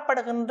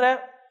காணப்படுகின்ற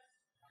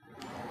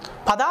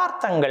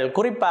பதார்த்தங்கள்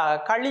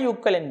குறிப்பாக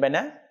கழிவுக்கள் என்பன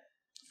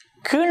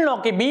கீழ்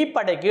நோக்கி பி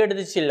படைக்கு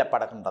எடுத்து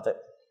செல்லப்படுகின்றது.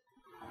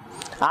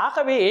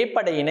 ஆகவே ஏ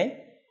படையினை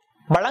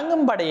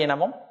வழங்கும்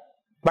படையினமும்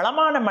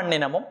வளமான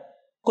மண்ணினமும்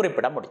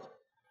குறிப்பிட முடியும்.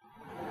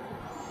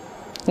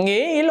 இங்கே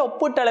ஏயில்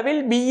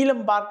ஒப்பீட்டளவில்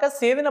பியிலும் பார்க்க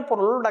சேதன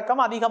பொருள்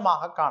உள்ளடக்கம்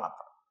அதிகமாக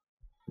காணப்படும்.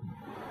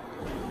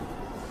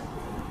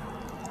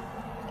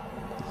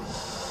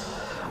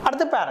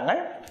 அடுத்து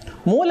பாருங்கள்,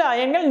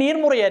 மூலாயங்கள்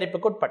நீர்முறை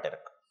அரிப்புக்கு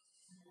உட்பட்டிருக்கு.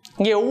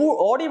 இங்கே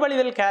ஓடி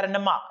வழிதல்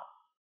காரணமாக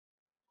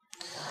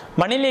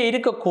மண்ணிலே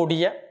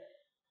இருக்கக்கூடிய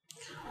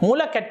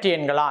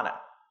மூலக்கற்றியன்களான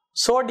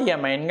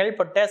சோடியம் அயன்கள்,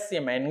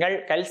 பொட்டாசியம் அயன்கள்,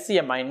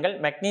 கல்சியம் அயன்கள்,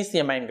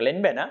 மெக்னீசியம் அயன்கள்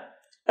என்பன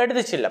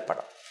எடுத்து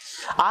செல்லப்படும்.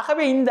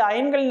 ஆகவே இந்த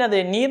அயன்களினது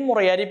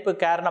நீர்முறை அரிப்பு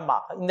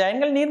காரணமாக, இந்த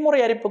அயன்கள் நீர்முறை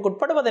அரிப்புக்கு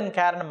உட்படுவதன்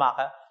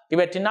காரணமாக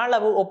இவற்றின்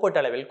அளவு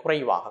ஒப்பீட்டளவில்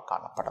குறைவாக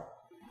காணப்படும்.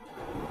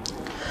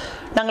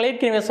 நாங்கள்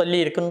ஏற்கனவே சொல்லி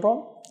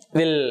இருக்கின்றோம்,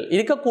 இதில்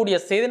இருக்கக்கூடிய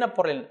சேதன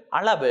பொருளின்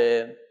அளவு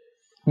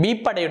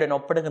பீப்படையுடன்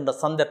ஒப்பிடுகின்ற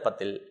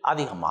சந்தர்ப்பத்தில்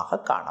அதிகமாக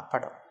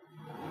காணப்படும்.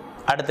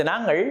 அடுத்து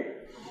நாங்கள்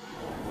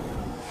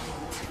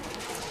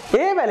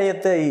ஏ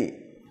வலயத்தை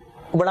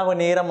இவ்வளவு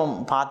நேரமும்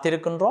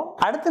பார்த்திருக்கின்றோம்.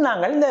 அடுத்து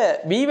நாங்கள் இந்த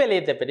பி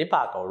வலயத்தை பற்றி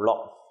பார்க்க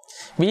உள்ளோம்.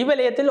 பி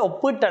வலயத்தில்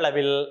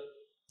ஒப்பீட்டளவில்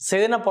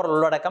சேதன பொருள்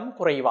உள்ளடக்கம்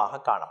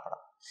குறைவாக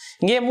காணப்படும்.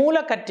 இங்கே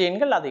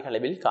மூலக்கற்றியன்கள் அதிக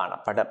அளவில்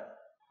காணப்படும்.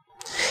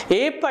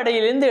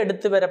 ஏப்படையிலிருந்து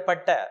எடுத்து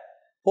வரப்பட்ட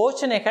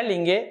போஷணைகள்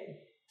இங்கே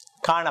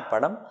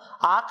காணப்படும்.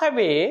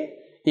 ஆகவே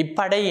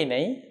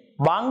இப்படையினை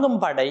வாங்கும்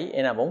படை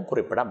எனவும்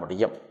குறிப்பிட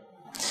முடியும்.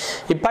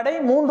 இப்படை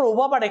 3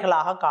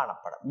 உபபடைகளாக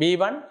காணப்படும்.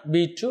 B1,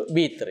 B2,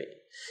 B3.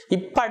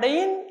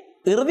 இப்படையின்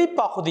இறுதி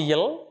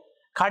பகுதியில்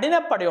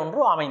கடினப்படை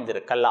ஒன்று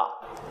அமைந்திருக்கலாம்.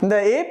 இந்த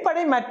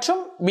ஏப்படை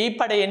மற்றும் பி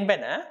படை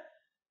என்பன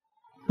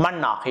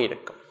மண்ணாக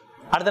இருக்கும்.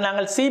 அடுத்து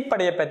நாங்கள் சி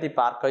படையை பற்றி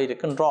பார்க்க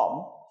இருக்கின்றோம்.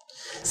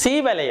 சி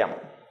வலயம்,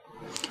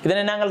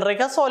 இதனை நாங்கள்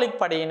ரெகசோலிக்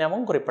படை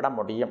எனவும் குறிப்பிட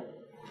முடியும்.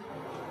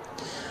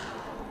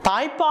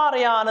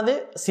 தாய்ப்பாறையானது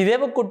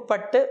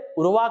சிதைவுக்குட்பட்டு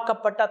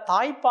உருவாக்கப்பட்ட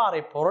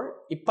தாய்ப்பாறை பொருள்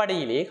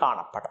இப்படையிலேயே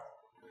காணப்படும்.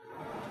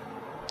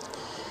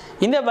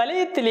 இந்த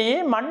வலயத்திலேயே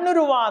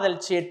மண்ணுருவாதல்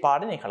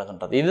செயற்பாடு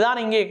நிகழ்கின்றது. இதுதான்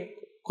இங்கே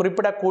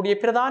குறிப்பிடக்கூடிய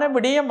பிரதான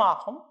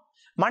விடயமாகும்.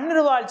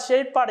 மண்ணுருவால்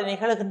செயற்பாடு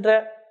நிகழ்கின்ற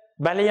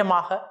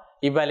வலயமாக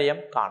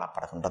இவ்வலயம்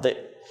காணப்படுகின்றது.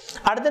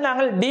 அடுத்து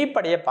நாங்கள் டி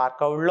படையை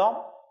பார்க்க உள்ளோம்.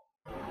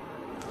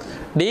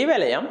 டி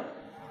வலயம்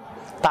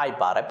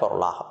தாய்ப்பாறை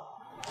பொருளாகும்.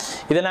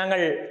 இதை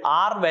நாங்கள்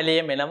ஆர்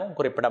வலயம் எனவும்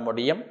குறிப்பிட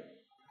முடியும்.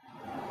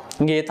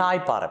 இங்கே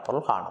தாய்ப்பாறை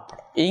பொருள்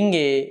காணப்படும்.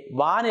 இங்கே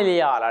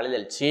வானிலையால்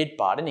அழிதல்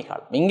செயற்பாடு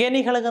நிகழும். இங்கே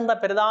நிகழ்கின்ற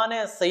பிரதான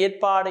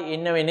செயற்பாடு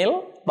என்னவெனில்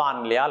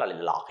வானிலையால்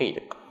அழிதலாக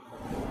இருக்கும்.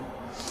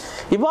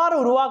 இவ்வாறு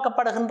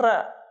உருவாக்கப்படுகின்ற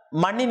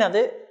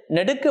மண்ணினது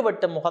நெடுக்கு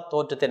வெட்டு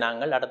முகத்தோற்றத்தை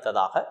நாங்கள்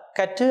அடுத்ததாக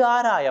கற்று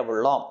ஆராய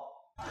உள்ளோம்.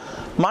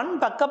 மண்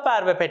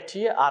பக்கப்பார்வை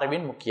பற்றிய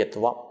அறிவின்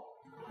முக்கியத்துவம்.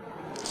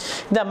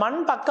 இந்த மண்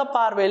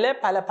பக்கப்பார்வையில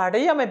பல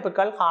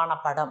படையமைப்புகள்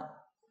காணப்படும்.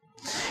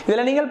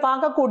 இதுல நீங்கள்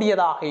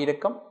பார்க்கக்கூடியதாக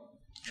இருக்கும்,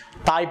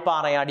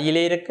 தாய்ப்பாறை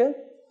அடியிலே இருக்கு,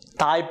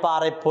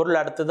 தாய்ப்பாறை பொருள்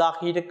அடுத்ததாக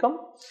இருக்கும்,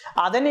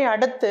 அதனை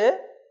அடுத்து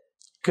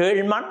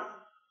கீழ்மண்,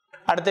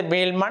 அடுத்து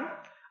மேல்மண்,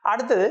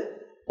 அடுத்தது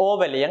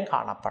ஓவலியம்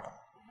காணப்படும்.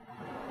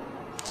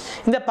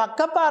 இந்த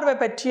பக்கப்பார்வை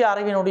பற்றிய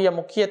அறிவினுடைய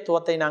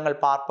முக்கியத்துவத்தை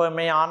நாங்கள்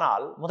பார்ப்போமே.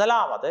 ஆனால்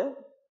முதலாவது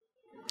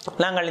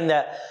நாங்கள் இந்த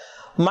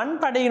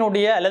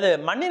மண்படையினுடைய அல்லது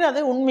மண்ணினது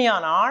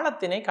உண்மையான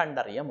ஆழத்தினை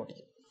கண்டறிய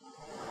முடியும்.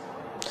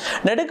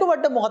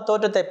 நெடுக்குவட்டு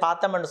முகத்தோற்றத்தை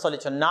பார்த்தோம் என்று சொல்லி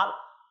சொன்னால்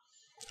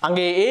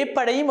அங்கே ஏ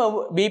படையும்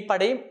பி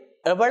படையும்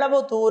எவ்வளவு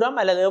தூரம்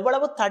அல்லது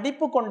எவ்வளவு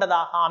தடிப்பு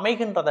கொண்டதாக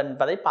அமைகின்றது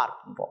என்பதை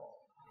பார்க்கின்றோம்.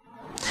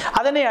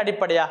 அதனை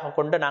அடிப்படையாக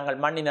கொண்டு நாங்கள்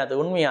மண்ணினது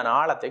உண்மையான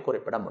ஆழத்தை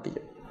குறிப்பிட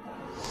முடியும்.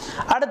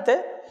 அடுத்து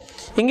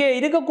இங்கே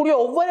இருக்கக்கூடிய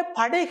ஒவ்வொரு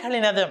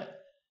படைகளினதும்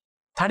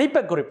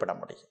தடிப்பை குறிப்பிட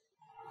முடியும்.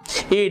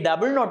 ஏ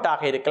டபுள்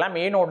நோட்டாக இருக்கலாம்,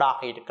 ஏ நோடாக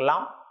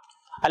இருக்கலாம்,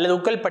 அல்லது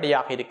உக்கல்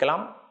படியாக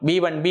இருக்கலாம்,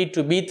 B1,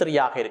 B2, B3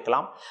 ஆக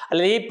இருக்கலாம்,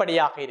 அல்லது ஏ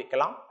படியாக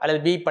இருக்கலாம், அல்லது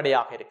பி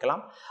படியாக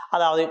இருக்கலாம்.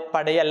 அதாவது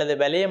படை அல்லது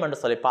வலயம்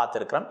என்று சொல்லி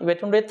பார்த்திருக்கிறோம்.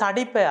 இவற்றினுடைய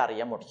தடிப்பை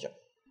அறிய முடியும்.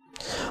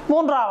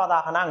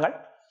 மூன்றாவதாக நாங்கள்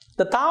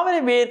இந்த தாவர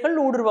வேர்கள்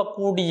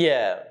ஊடுருவக்கூடிய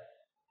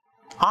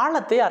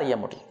ஆழத்தை அறிய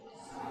முடியும்.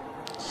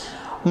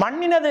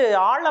 மண்ணினது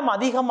ஆழம்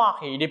அதிகமாக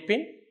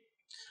இருப்பின்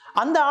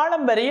அந்த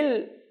ஆழம் வரையில்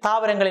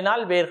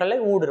தாவரங்களினால் வேர்களை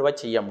ஊடுருவ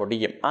செய்ய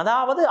முடியும்.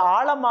 அதாவது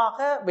ஆழமாக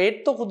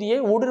வேர்த்தொகுதியை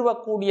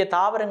ஊடுருவக்கூடிய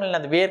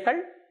தாவரங்களின் வேர்கள்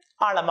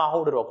ஆழமாக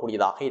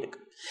ஊடுருவக்கூடியதாக இருக்கு.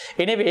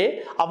 எனவே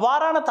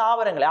அவ்வாறான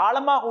தாவரங்களை,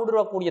 ஆழமாக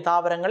ஊடுருவக்கூடிய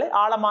தாவரங்களை,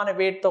 ஆழமான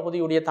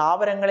வேர்த்தொகுதியுடைய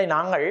தாவரங்களை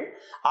நாங்கள்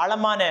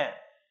ஆழமான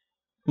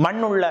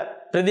மண்ணுள்ள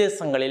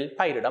பிரதேசங்களில்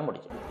பயிரிட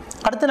முடியும்.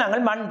 அடுத்து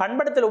நாங்கள் மண்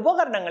பண்படுத்தல்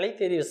உபகரணங்களை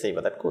தெரிவு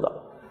செய்வதற்கு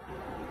உதவும்.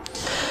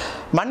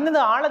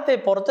 மண்ணின் ஆழத்தை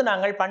பொறுத்து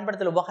நாங்கள்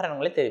பண்படுத்தல்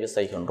உபகரணங்களை தெரிவு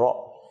செய்கின்றோம்.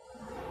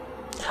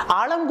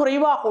 ஆழம்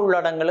குறைவாக உள்ள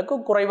இடங்களுக்கு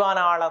குறைவான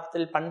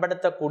ஆழத்தில்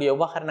பண்படுத்தக்கூடிய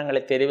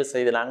உபகரணங்களை தெரிவு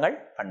செய்து நாங்கள்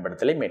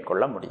பண்படுத்தலை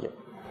மேற்கொள்ள முடியும்.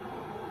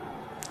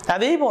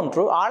 அதே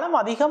போன்று ஆழம்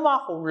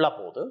அதிகமாக உள்ள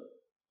போது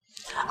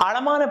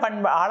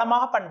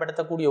ஆழமாக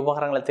பண்படுத்தக்கூடிய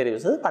உபகரணங்களை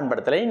தெரிவு செய்து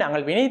பண்படுத்தலை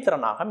நாங்கள்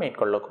வினைத்திறனாக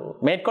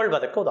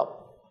மேற்கொள்வதற்கு உதவும்.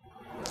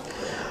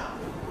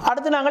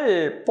 அடுத்து நாங்கள்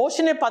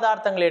போஷணை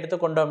பதார்த்தங்களை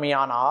எடுத்துக்கொண்டோமே.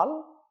 ஆனால்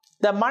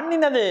இந்த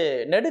மண்ணினது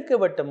நெடுக்கு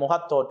வெட்டு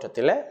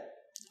முகத்தோற்றத்தில்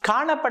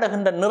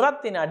காணப்படுகின்ற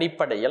நிறத்தின்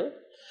அடிப்படையில்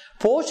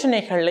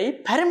போஷணைகளை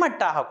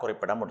பரிமட்டாக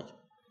குறிப்பிட முடியும்.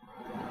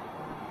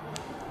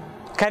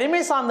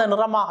 கரிமை சார்ந்த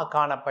நிறமாக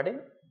காணப்படும்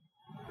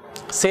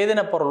சேதன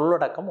பொருள்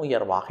உள்ளடக்கம்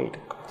உயர்வாக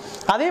இருக்கும்.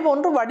 அதே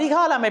போன்று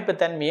வடிகால் அமைப்பு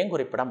தன்மையும்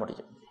குறிப்பிட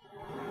முடியும்.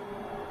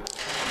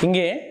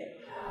 இங்கே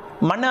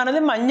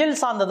மண்ணானது மஞ்சள்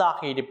சார்ந்ததாக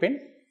இருப்பின்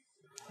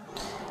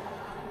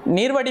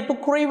நீர்வடிப்பு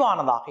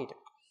குறைவானதாக இருக்கும்.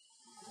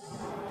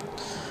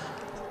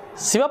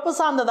 சிவப்பு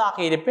சார்ந்ததாக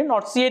இருப்பின்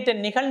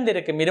ஆக்சியேற்றம்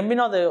நிகழ்ந்திருக்கும்.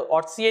 இருப்பினும் அது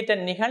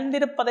ஆக்சியேற்றம்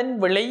நிகழ்ந்திருப்பதன்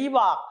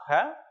விளைவாக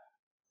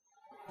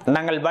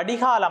நாங்கள்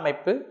வடிகால்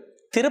அமைப்பு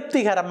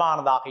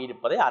திருப்திகரமானதாக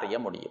இருப்பதை அறிய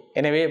முடியும்.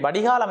 எனவே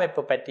வடிகால்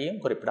அமைப்பு பற்றியும்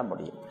குறிப்பிட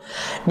முடியும்.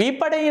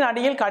 வீப்படையின்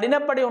அடியில்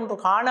கடினப்படை ஒன்று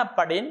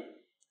காணப்படின்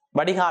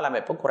வடிகால்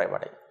அமைப்பு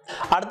குறைவடையும்.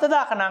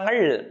 அடுத்ததாக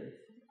நாங்கள்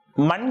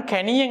மண்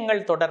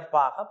கனியங்கள்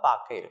தொடர்பாக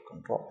பார்க்க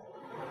இருக்கின்றோம்.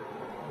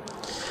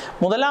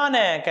 முதலான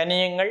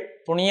கனியங்கள்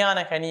துணியான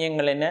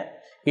கனியங்கள் என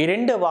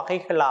 2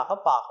 வகைகளாக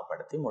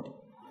பாகுபடுத்தி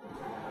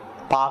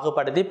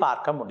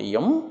பார்க்க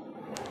முடியும்.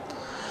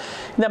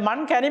 இந்த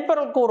மண்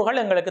கனிப்பொருள்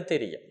கூறுகள் எங்களுக்கு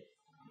தெரியும்.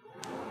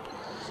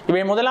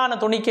 இவை முதலான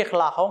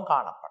துணிக்கைகளாகவும்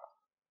காணப்படும்.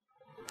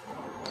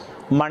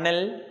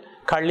 மணல்,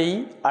 களி,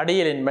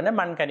 அடியல் என்பன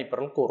மண்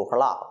கனிப்பொருள்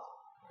கூறுகளாகும்.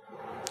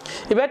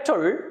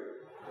 இவற்றுள்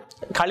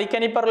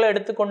களிக்கனிப்பொருளை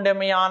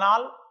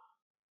எடுத்துக்கொண்டமையானால்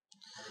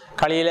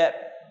களியில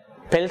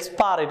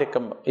பெல்ஸ்பார்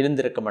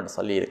இருந்திருக்கும் என்று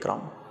சொல்லி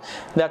இருக்கிறோம்.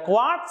 இந்த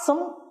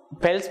குவாட்ஸும்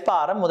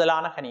பெல்ஸ்பாரும்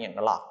முதலான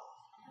கனியங்களாகும்.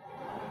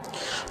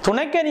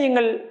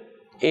 துணைக்கனியங்கள்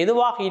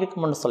எதுவாக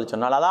இருக்கும் என்று சொல்லி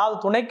சொன்னால், அதாவது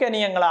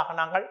துணைக்கனியங்களாக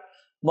நாங்கள்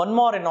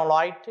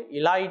மொன்மோரினோலாய்ட்டு,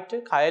 இலாய்ட்டு,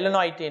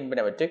 கயலினாய்ட்டு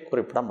என்பனவற்றை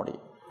குறிப்பிட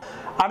முடியும்.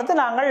 அடுத்து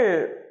நாங்கள்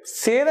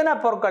சேதன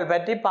பொருட்கள்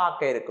பற்றி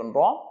பார்க்க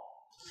இருக்கின்றோம்.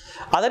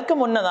 அதற்கு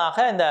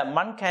முன்னதாக இந்த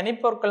மண்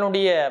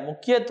கனிப்பொருட்களுடைய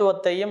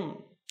முக்கியத்துவத்தையும்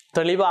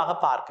தெளிவாக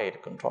பார்க்க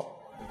இருக்கின்றோம்.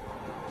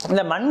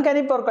 இந்த மண்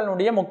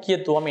கனிப்பொருட்களுடைய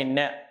முக்கியத்துவம் என்ன?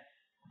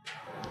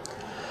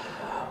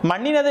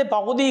 மண்ணினது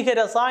பகுதிக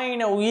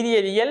ரசாயன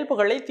உயிரியல்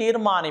இயல்புகளை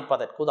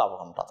தீர்மானிப்பதற்கு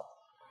உதவுகின்றது.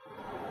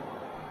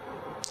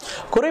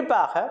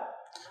 குறிப்பாக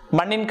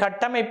மண்ணின்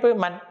கட்டமைப்பு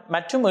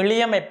மற்றும்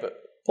எளியமைப்பு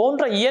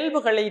போன்ற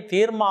இயல்புகளை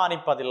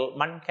தீர்மானிப்பதில்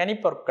மண்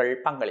கனிப்பொருட்கள்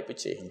பங்களிப்பு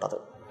செய்கின்றது.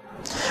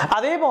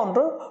 அதே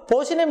போன்று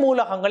போஷண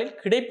மூலகங்களில்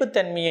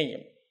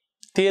கிடைப்புத்தன்மையையும்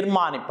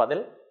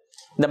தீர்மானிப்பதில்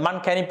இந்த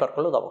மண்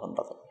கனிப்பொருட்கள்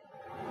உதவுகின்றது.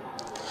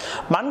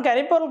 மண்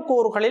கனிப்பொருள்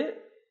கூறுகளில்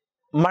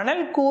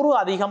மணல் கூறு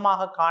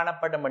அதிகமாக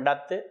காணப்படும்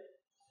இடத்து,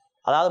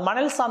 அதாவது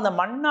மணல் சார்ந்த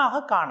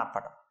மண்ணாக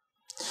காணப்படும்.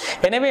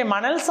 எனவே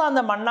மணல்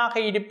சார்ந்த மண்ணாக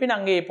இருப்பின்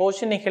அங்கே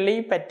போஷணிகளை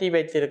பற்றி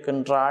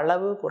வைத்திருக்கின்ற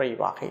அளவு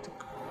குறைவாக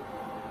இருக்கும்.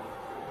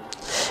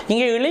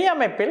 இங்கே எளிய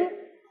அமைப்பில்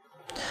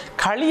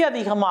களி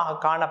அதிகமாக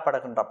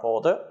காணப்படுகின்ற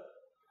போது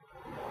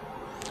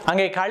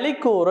அங்கே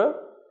களிக்கூறு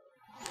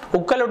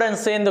உக்களுடன்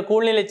சேர்ந்து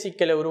கூழ்நிலை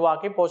சிக்கலை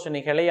உருவாக்கி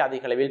போஷணிகளை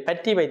அதிக அளவில்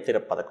பற்றி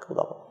வைத்திருப்பதற்கு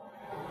உதவும்.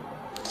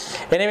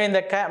 எனவே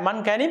இந்த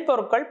மண்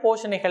கனிப்பொருட்கள்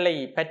போஷணிகளை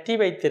பற்றி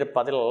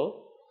வைத்திருப்பதில்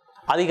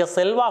அதிக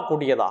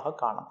செல்வாக்கூடியதாக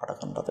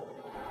காணப்படுகின்றது.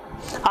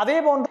 அதே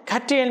போன்று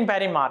கற்றியின்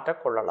பரிமாற்ற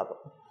கொள்ளளவு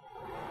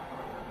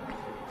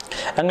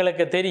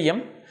எங்களுக்கு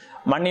தெரியும்.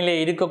 மண்ணிலே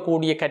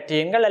இருக்கக்கூடிய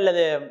கற்றியங்கள்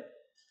அல்லது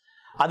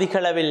அதிக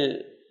அளவில்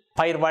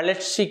பயிர்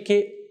வளர்ச்சிக்கு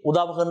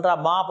உதவுகின்ற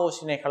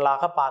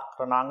மாபோஷணைகளாக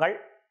பார்க்கிற நாங்கள்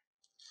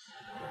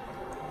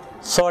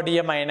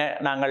சோடியம் அயனை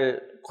நாங்கள்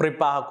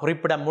குறிப்பாக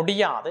குறிப்பிட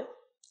முடியாது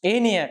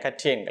ஏனைய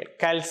கற்றியங்கள்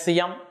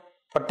கால்சியம்,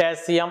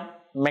 பொட்டாசியம்,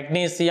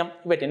 மெக்னீசியம்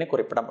இவற்றினை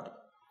குறிப்பிட முடியும்.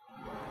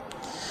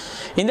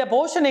 இந்த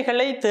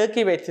போஷணைகளை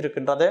தேக்கி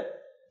வைத்திருக்கின்றது.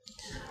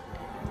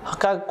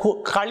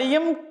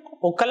 களியும்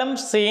உக்களும்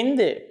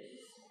சேர்ந்து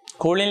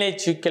கூழ்நிலை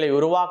சிக்கலை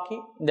உருவாக்கி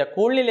இந்த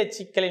கூழ்நிலை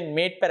சிக்கலின்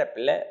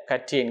மேற்பரப்பில்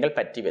கற்றியங்கள்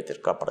பற்றி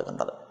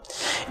வைத்திருக்கப்படுகின்றது.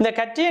 இந்த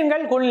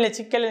கற்றியங்கள் கூழ்நிலை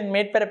சிக்கலின்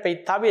மேற்பரப்பை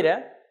தவிர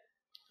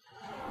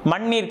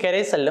மண்ணீர்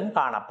கரைசலும்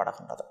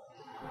காணப்படுகின்றது.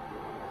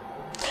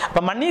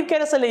 அப்ப மண்ணீர்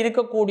கரைசல்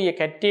இருக்கக்கூடிய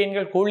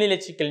கற்றியங்கள் கூழ்நிலை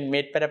சிக்கலின்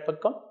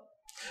மேற்பரப்புக்கும்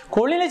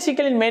கூழ்நிலை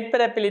சிக்கலின்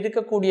மேற்பரப்பில்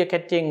இருக்கக்கூடிய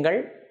கற்றியங்கள்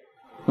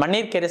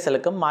மண்ணீர்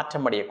கரைசலுக்கும்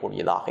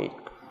மாற்றமடையக்கூடியதாக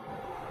இருக்கும்.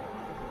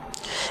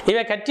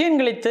 இவை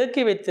கற்றியங்களை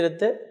தேக்கி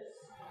வைத்திருத்து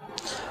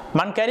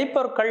மண்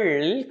கரிப்பொருட்கள்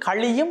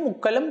களியும்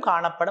உக்களும்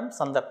காணப்படும்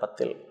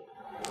சந்தர்ப்பத்தில்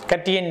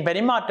கற்றியின்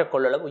பரிமாற்ற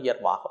கொள்ளளவு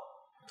உயர்வாகும்.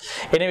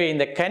 எனவே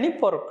இந்த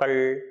கனிப்பொருட்கள்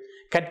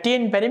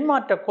கற்றியின்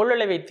பரிமாற்ற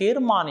கொள்ளளவை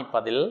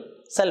தீர்மானிப்பதில்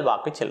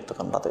செல்வாக்கு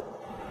செலுத்துகின்றது.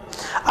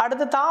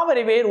 அடுத்து தாவர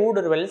வேர்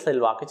ஊடுருவல்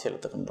செல்வாக்கு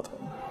செலுத்துகின்றது.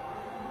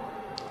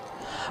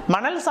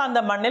 மணல்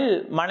சார்ந்த மண்ணில்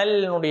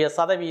மணலினுடைய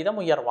சதவீதம்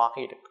உயர்வாக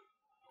இருக்கும்.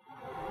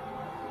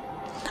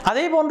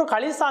 அதே போன்று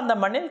களி சார்ந்த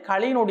மண்ணில்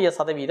களியினுடைய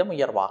சதவீதம்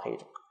உயர்வாக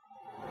இருக்கும்.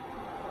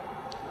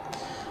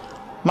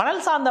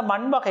 மணல் சார்ந்த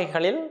மண்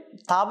வகைகளில்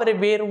தாவர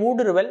வேர்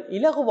ஊடுருவல்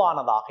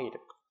இலகுவானதாக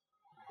இருக்கும்,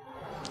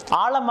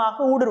 ஆழமாக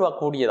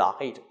ஊடுருவக்கூடியதாக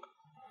இருக்கும்.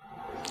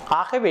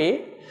 ஆகவே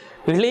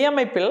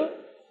இளையமைப்பில்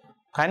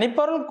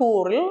கனிப்பொருள்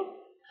கூறில்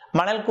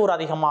மணல் கூறு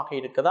அதிகமாக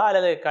இருக்குதா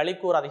அல்லது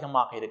களிக்கூறு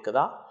அதிகமாக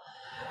இருக்குதா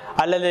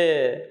அல்லது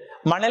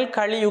மணல்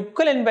களி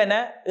உக்கள் என்பன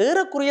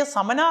ஏறக்குறைய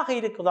சமனாக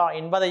இருக்குதா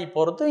என்பதை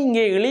பொறுத்து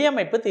இங்கே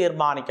இளையமைப்பு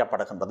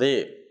தீர்மானிக்கப்படுகின்றது.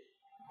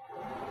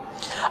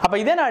 அப்ப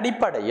இதன்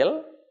அடிப்படையில்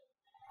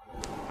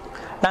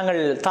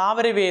நாங்கள்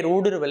தாவர வேர்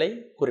ஊடுருவலை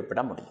குறிப்பிட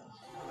முடியும்.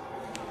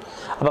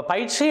 அப்ப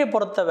பயிற்சியை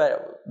பொறுத்த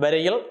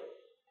வரையில்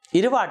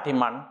இருவாட்டி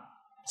மண்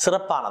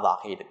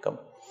சிறப்பானதாக இருக்கும்.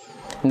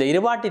 இந்த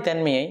இருவாட்டி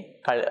தன்மையை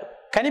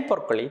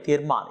கனிப்பொருட்களை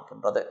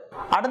தீர்மானிக்கின்றது.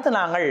 அடுத்து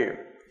நாங்கள்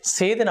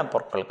சேதன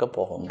பொருட்களுக்கு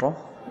போகின்றோம்.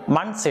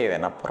 மண்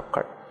சேதன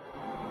பொருட்கள்.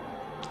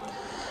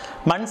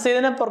 மண்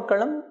சேதன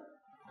பொருட்களும்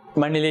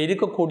மண்ணில்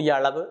இருக்கக்கூடிய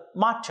அளவு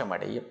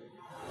மாற்றமடையும்.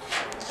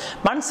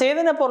 மண்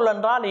சேதன பொருள்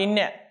என்றால் என்ன?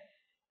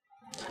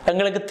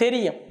 எங்களுக்கு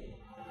தெரியும்.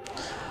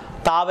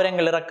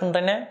 தாவரங்கள்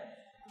இறக்கின்றன,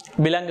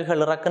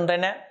 விலங்குகள்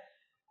இறக்கின்றன.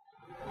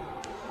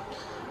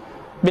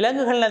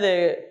 விலங்குகளது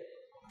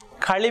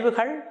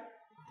கழிவுகள்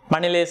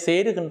மண்ணிலே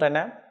சேருகின்றன.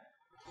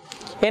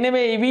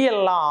 எனவே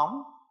இவையெல்லாம்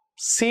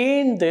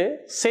சேர்ந்து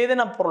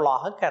சேதன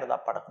பொருளாக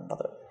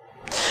கருதப்படுகின்றது.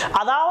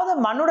 அதாவது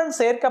மண்ணுடன்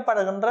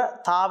சேர்க்கப்படுகின்ற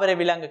தாவர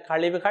விலங்கு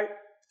கழிவுகள்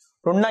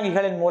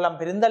நுண்ணங்கிகளின் மூலம்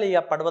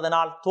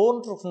பிரிந்தளிக்கப்படுவதனால்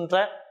தோன்றுகின்ற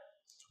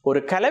ஒரு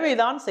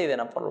கலவைதான்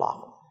சேதன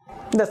பொருளாகும்.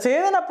 இந்த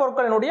சேதன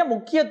பொருட்களினுடைய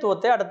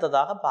முக்கியத்துவத்தை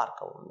அடுத்ததாக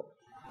பார்க்க உள்ளோம்.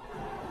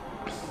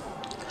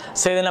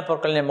 சேதன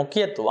பொருட்களின்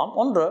முக்கியத்துவம்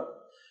ஒன்று,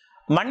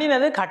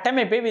 மண்ணினது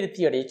கட்டமைப்பை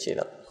விருத்தியடைய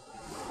செய்தல்.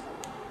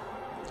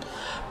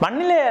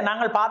 மண்ணிலே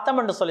நாங்கள் பார்த்தோம்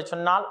என்று சொல்லி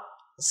சொன்னால்,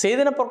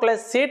 சேதன பொருட்களை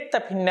சேர்த்த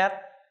பின்னர்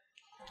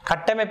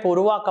கட்டமைப்பு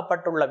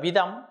உருவாக்கப்பட்டுள்ள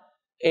விதம்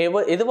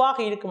எதுவாக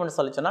இருக்கும் என்று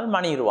சொல்லி சொன்னால்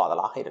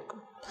மணியுருவாதலாக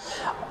இருக்கும்.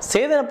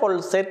 சேதன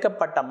பொருள்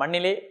சேர்க்கப்பட்ட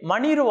மண்ணிலே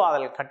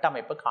மணியுருவாதல்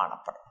கட்டமைப்பு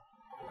காணப்படும்.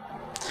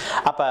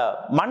 அப்ப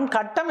மண்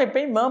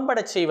கட்டமைப்பை மேம்பட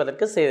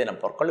செய்வதற்கு சேதன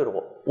பொருட்கள்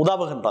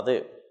உதவுகின்றது.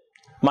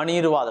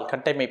 மணியுருவாதல்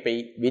கட்டமைப்பை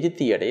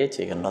விருத்தியடைய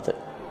செய்கின்றது.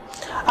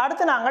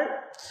 அடுத்து நாங்கள்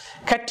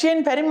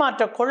கற்றியன்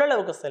பரிமாற்ற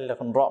கொள்ளளவுக்கு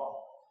செல்லுகின்றோம்.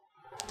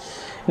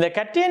 இந்த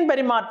கற்றியன்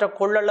பரிமாற்ற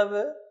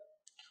கொள்ளளவு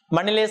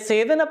மண்ணிலே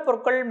சேதன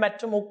பொருட்கள்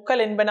மற்றும்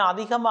உக்கல் என்பன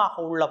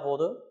அதிகமாக உள்ள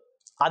போது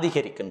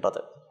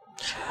அதிகரிக்கின்றது.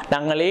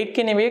 நாங்கள்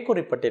ஏற்கனவே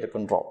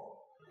குறிப்பிட்டிருக்கின்றோம்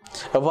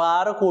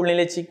எவ்வாறு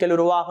கூழ்நிலை சிக்கல்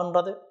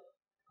உருவாகின்றது.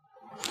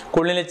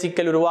 கூழ்நிலை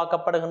சிக்கல்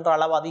உருவாக்கப்படுகின்ற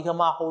அளவு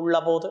அதிகமாக உள்ள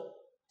போது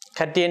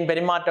கற்றியன்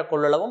பரிமாற்ற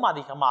கொள்ளளவும்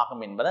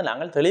அதிகமாகும் என்பதை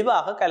நாங்கள்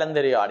தெளிவாக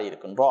கலந்துரையாடி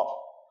இருக்கின்றோம்.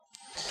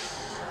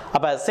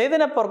 அப்ப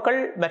சேதன பொருட்கள்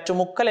மற்றும்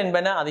முக்கள்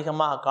என்பன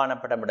அதிகமாக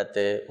காணப்படும்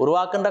இடத்து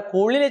உருவாக்கின்ற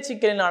கூழ்நிலை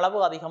சிக்கலின் அளவு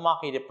அதிகமாக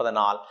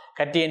இருப்பதனால்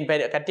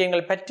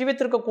கட்டியங்கள் பற்றி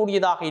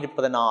வைத்திருக்கக்கூடியதாக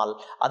இருப்பதனால்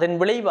அதன்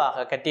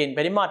விளைவாக கட்டியின்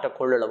பரிமாற்ற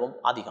கொள்ளளவும்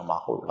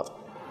அதிகமாக உள்ளது.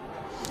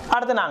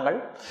 அடுத்து நாங்கள்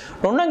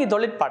நுண்ணங்கி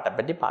தொழிற்பாட்டை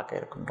பற்றி பார்க்க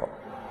இருக்கின்றோம்.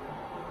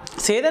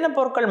 சேதன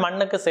பொருட்கள்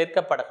மண்ணுக்கு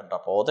சேர்க்கப்படுகின்ற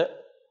போது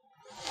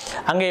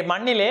அங்கே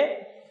மண்ணிலே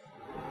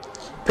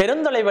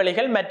பெருந்தொலை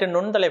வழிகள் மற்றும்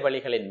நுண்தொலை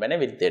வழிகள் என்பன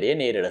விருத்தியடைய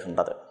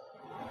நேரிடுகின்றது.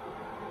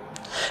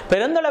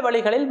 பெருந்தொலை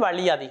வழிகளில்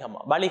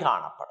வழி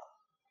காணப்படும்.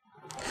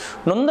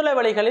 நுண்தொலை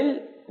வழிகளில்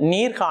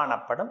நீர்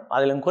காணப்படும்.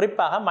 அதிலும்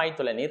குறிப்பாக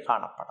மைத்துளை நீர்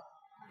காணப்படும்.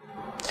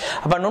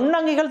 அப்ப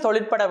நுண்ணங்கிகள்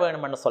தொழிற்பட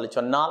வேண்டும் என்று சொல்லி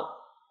சொன்னால்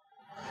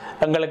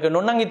எங்களுக்கு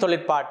நுண்ணங்கி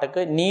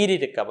தொழிற்பாட்டுக்கு நீர்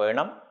இருக்க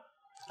வேணும்.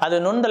 அது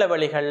நுண்தொலை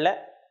வழிகளில்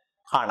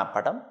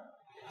காணப்படும்.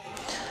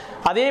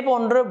 அதே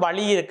போன்று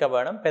வழி இருக்க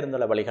வேணும்,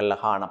 பெருந்தொலை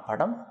வழிகளில்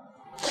காணப்படும்.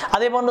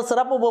 அதே போன்று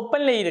சிறப்பு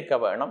வெப்பநிலை இருக்க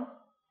வேணும்.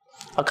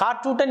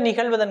 காற்றூட்டம்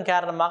நிகழ்வதன்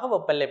காரணமாக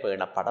வெப்பநிலை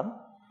பேணப்படும்.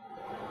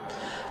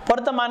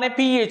 பொருத்தமான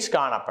pH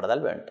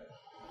காணப்படுதல் வேண்டும்.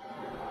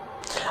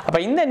 அப்ப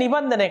இந்த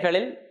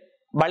நிபந்தனைகளில்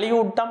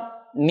வளியூட்டம்,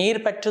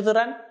 நீர்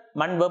பற்றுதிறன்,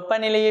 மண்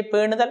வெப்பநிலையை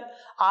பேணுதல்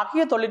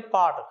ஆகிய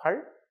தொழிற்பாடுகள்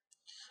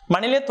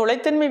மண்ணிலே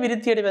துளைத்தன்மை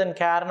விருத்தியடைவதன்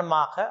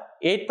காரணமாக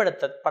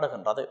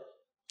ஏற்படுத்தப்படுகின்றது.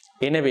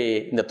 எனவே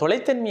இந்த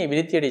துளைத்தன்மையை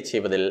விருத்தியடை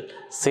செய்வதில்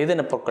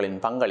சேதன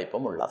பொருட்களின்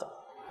பங்களிப்பும் உள்ளது.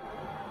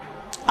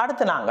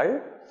 அடுத்து நாங்கள்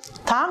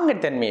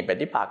தாங்குத்தன்மையை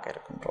பற்றி பார்க்க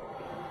இருக்கின்றோம்.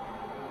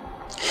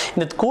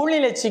 இந்த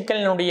கூழ்நிலை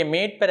சிக்கலினுடைய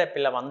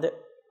மேற்பரப்பில்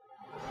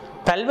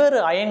பல்வேறு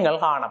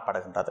அயன்கள்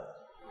காணப்படுகின்றது.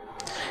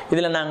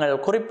 இதில் நாங்கள்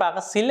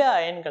குறிப்பாக சில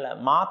அயன்களை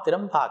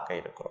மாத்திரம் பார்க்க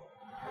இருக்கிறோம்.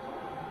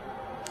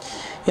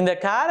 இந்த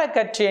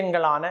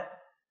காரக்கற்றியன்களான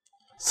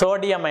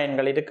சோடியம்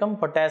அயன்கள் இருக்கும்,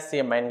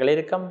 பொட்டாசியம் அயன்கள்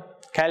இருக்கும்,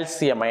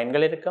 கால்சியம்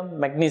அயன்கள் இருக்கும்,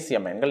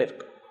 மெக்னீசியம் அயன்கள்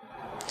இருக்கும்.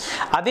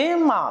 அதே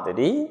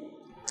மாதிரி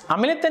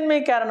அமிலத்தன்மை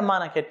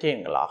காரணமான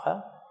கற்றியன்களாக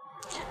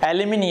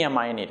அலுமினியம்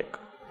அயன்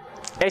இருக்கும்,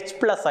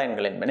 H+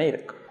 அயன்கள் என்பன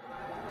இருக்கும்.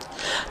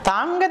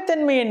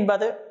 தாங்கத்தன்மை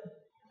என்பது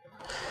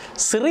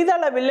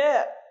சிறிதளவில்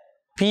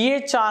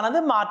pH ஆனது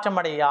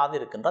மாற்றமடையாது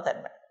இருக்கின்ற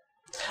தன்மை.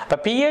 இப்ப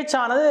pH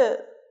ஆனது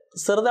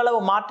சிறிதளவு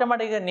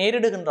மாற்றமடைய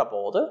நேரிடுகின்ற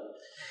போது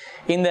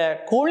இந்த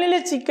கூழ்நிலை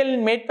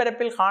சிக்கலின்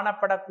மேற்பரப்பில்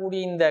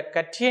காணப்படக்கூடிய இந்த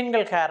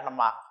கற்றியன்கள்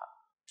காரணமாக,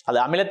 அது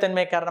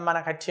அமிலத்தன்மை காரணமான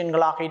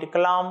கற்றியன்களாக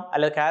இருக்கலாம்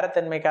அல்லது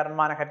காரத்தன்மை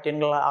காரணமான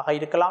கற்றியன்களாக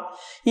இருக்கலாம்,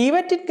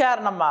 இவற்றின்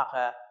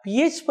காரணமாக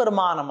pH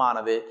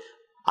பெருமானமானது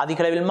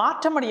அதிகளவில்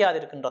மாற்றமடையாது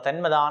இருக்கின்ற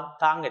தன்மைதான்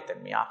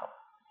தாங்கத்தன்மையாகும்.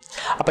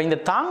 அப்ப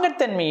இந்த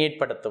தாங்கத்தன்மை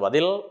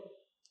ஏற்படுத்துவதில்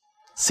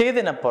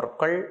சேதன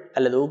பொருட்கள்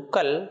அல்லது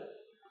உக்கல்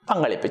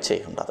பங்களிப்பு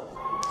செய்கின்றது.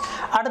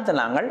 அடுத்து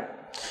நாங்கள்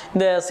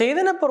இந்த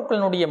சேதன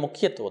பொருட்களினுடைய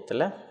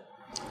முக்கியத்துவத்தில்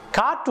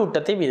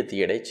காற்றூட்டத்தை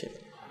விருத்தியடை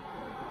செய்யும்.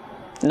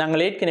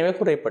 நாங்கள் ஏற்கனவே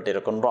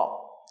குறிப்பிட்டிருக்கின்றோம்.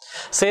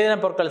 சேதன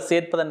பொருட்கள்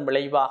சேர்ப்பதன்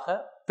விளைவாக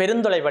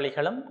பெருந்தொலை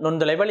வழிகளும்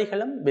நுண்தொலை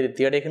வழிகளும்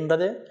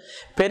விருத்தியடைகின்றது.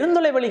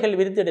 பெருந்தொலை வழிகள்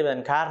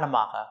விருத்தியடைவதன்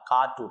காரணமாக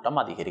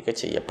காற்றூட்டம் அதிகரிக்க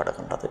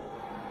செய்யப்படுகின்றது.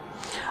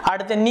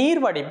 அடுத்து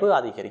நீர் வடிப்பு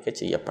அதிகரிக்க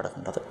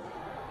செய்யப்படுகின்றது.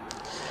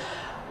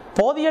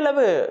 போதிய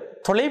அளவு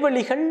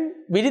தொலைவழிகள்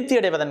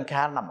விருத்தியடைவதன்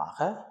காரணமாக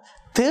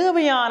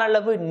தேவையான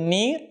அளவு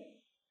நீர்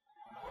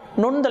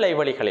நுண்தொலை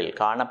வழிகளில்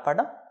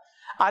காணப்படும்.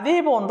 அதே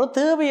போன்று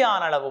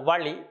தேவையான அளவு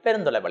வழி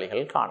பெருந்தொலை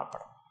வழிகளில்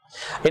காணப்படும்.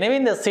 எனவே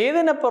இந்த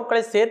சேதன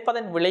பொருட்களை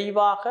சேர்ப்பதன்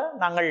விளைவாக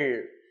நாங்கள்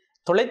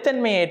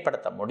தொலைத்தன்மையை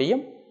ஏற்படுத்த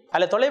முடியும்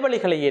அல்லது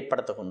தொலைவழிகளை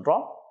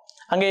ஏற்படுத்துகின்றோம்.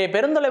 அங்கே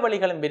பெருந்தொலை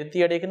வழிகளும்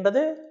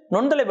விருத்தியடைகின்றது,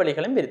 நுண்தொலை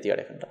வழிகளும்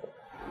விருத்தியடைகின்றது.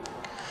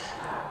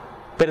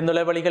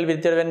 பெருந்துளை வழிகள்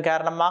விரித்தெழுவதன்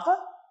காரணமாக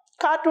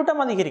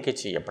காற்றூட்டம் அதிகரிக்க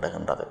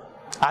செய்யப்படுகின்றது.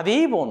 அதே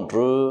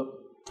போன்று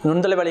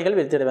நுண்துளை வழிகள்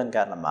விரித்தெழுவதன்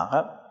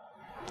காரணமாக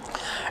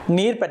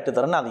நீர்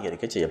பற்றுத்திறன்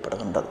அதிகரிக்க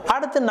செய்யப்படுகின்றது.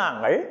 அடுத்து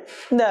நாங்கள்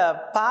இந்த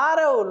பார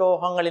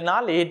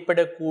உலோகங்களினால்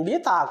ஏற்படக்கூடிய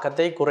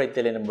தாக்கத்தை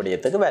குறைத்தல் என்னும்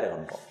விடயத்துக்கு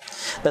வருகின்றோம்.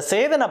 இந்த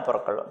சேதன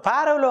பொருட்கள்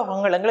பார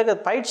உலோகங்கள் எங்களுக்கு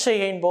பயிற்சி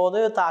செய்யும் போது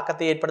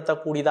தாக்கத்தை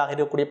ஏற்படுத்தக்கூடியதாக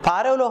இருக்கக்கூடிய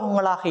பார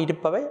உலோகங்களாக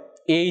இருப்பவை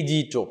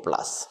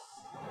Ag2+,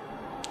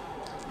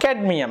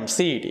 கேட்மியம்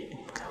CD,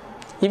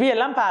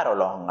 இவையெல்லாம் பார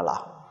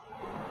உலோகங்களாகும்.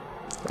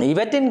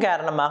 இவற்றின்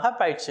காரணமாக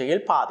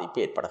பயிற்சியில் பாதிப்பு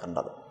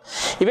ஏற்படுகின்றது.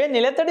 இவை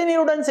நிலத்தடி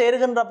நீருடன்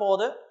சேருகின்ற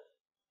போது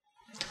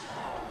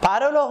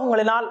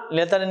பாரலோகங்களினால்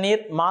நிலத்தடி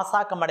நீர்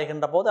மாசாக்கம்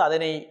அடைகின்ற போது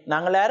அதனை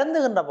நாங்கள்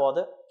அருந்துகின்ற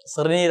போது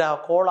சிறுநீரக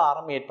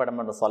கோளாறும் ஏற்படும்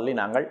என்று சொல்லி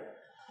நாங்கள்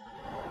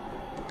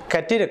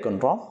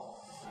கற்றிருக்கின்றோம்.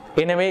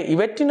 எனவே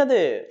இவற்றினது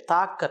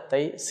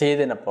தாக்கத்தை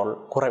சேதன பொருள்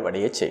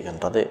குறைவடைய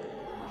செய்கின்றது.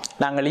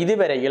 நாங்கள்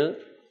இதுவரையில்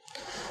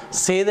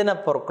சேதன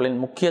பொருட்களின்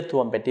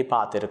முக்கியத்துவம் பற்றி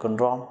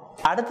பார்த்திருக்கின்றோம்.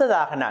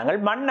 அடுத்ததாக நாங்கள்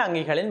மண்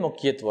அங்கிகளின்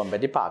முக்கியத்துவம்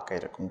பற்றி பார்க்க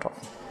இருக்கின்றோம்.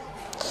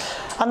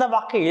 அந்த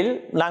வகையில்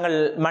நாங்கள்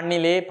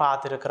மண்ணிலே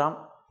பார்த்திருக்கிறோம்.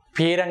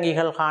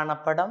 பீரங்கிகள்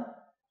காணப்படும்,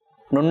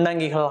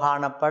 நுண்ணங்கிகள்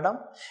காணப்படும்.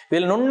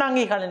 இதில்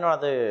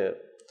நுண்ணங்கிகளினது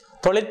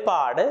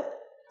தொழிற்பாடு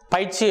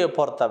பயிற்சியை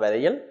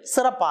பொறுத்தவரையில்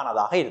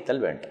சிறப்பானதாக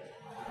இருத்தல் வேண்டும்.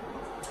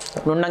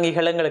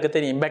 நுண்ணங்கிகள் எங்களுக்கு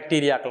தெரியும்,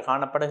 பாக்டீரியாக்கள்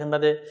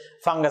காணப்படுகின்றது,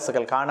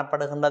 ஃபங்கஸ்கள்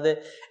காணப்படுகின்றது,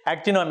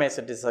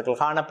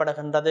 ஆக்டினோமைசிட்டிஸ்கள்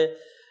காணப்படுகின்றது,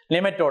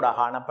 நிமெட்டோடா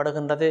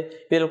காணப்படுகின்றது.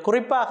 இதில்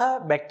குறிப்பாக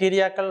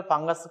பாக்டீரியாக்கள்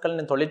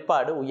ஃபங்கஸ்களின்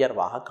தொழிற்பாடு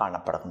உயர்வாக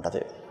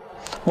காணப்படுகின்றது.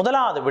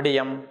 முதலாவது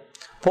விடயம்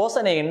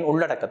போசனையின்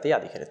உள்ளடக்கத்தை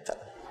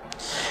அதிகரித்தல்.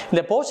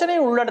 இந்த போஷணை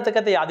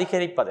உள்ளடக்கத்தை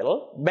அதிகரிப்பதில்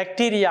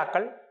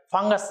பாக்டீரியாக்கள்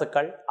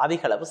ஃபங்கஸ்கள்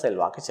அதிக அளவு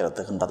செல்வாக்கு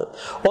செலுத்துகின்றது.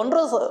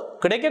 ஒன்று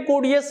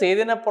கிடைக்கக்கூடிய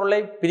சேதன பொருளை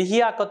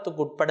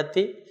பிரிகியாக்கத்துக்கு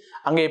உட்படுத்தி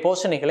அங்கே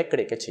போஷணைகளை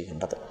கிடைக்க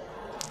செய்கின்றது.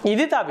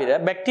 இது தவிர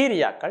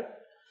பாக்டீரியாக்கள்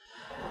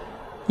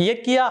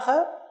இயற்கையாக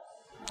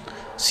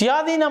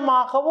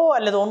சுயாதீனமாகவோ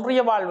அல்லது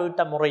ஒன்றிய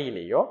வாழ்வீட்ட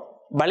முறையிலேயோ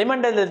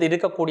வளிமண்டலத்தில்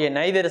இருக்கக்கூடிய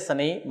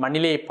நைதரசனை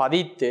மண்ணிலே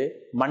பதித்து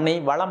மண்ணை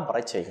வளம் பெற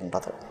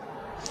செய்கின்றது.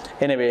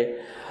 எனவே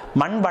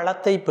மண்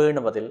வளத்தை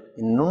பேணுவதில்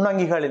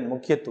நுண்ணங்கிகளின்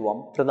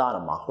முக்கியத்துவம்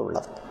பிரதானமாக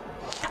உள்ளது.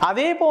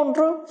 அதே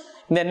போன்று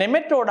இந்த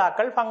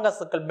நெமெட்டோடாக்கள்,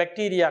 ஃபங்கஸ்கள்,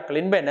 பாக்டீரியாக்கள்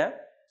என்பன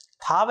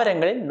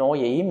தாவரங்களின்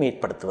நோயையும்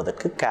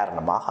ஏற்படுத்துவதற்கு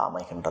காரணமாக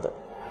அமைகின்றது.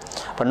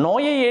 அப்ப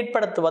நோயை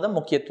ஏற்படுத்துவது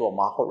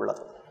முக்கியத்துவமாக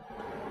உள்ளது.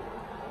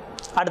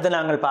 அடுத்து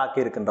நாங்கள்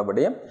பார்க்க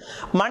இருக்கின்றபடியும்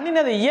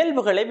மண்ணினது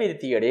இயல்புகளை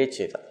விருத்தியடைய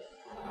செய்தல்.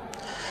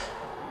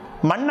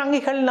 மண்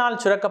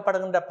அங்கிகளினால்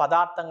சுரக்கப்படுகின்ற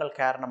பதார்த்தங்கள்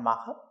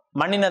காரணமாக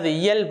மண்ணினது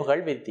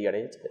இயல்புகள்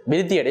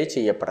விருத்தியடை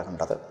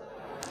செய்யப்படுகின்றது.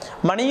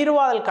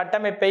 மணியிருவாதல்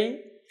கட்டமைப்பை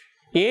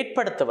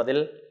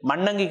ஏற்படுத்துவதில்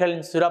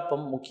மண்ணங்கிகளின்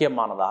சுரப்பும்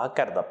முக்கியமானதாக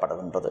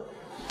கருதப்படுகின்றது.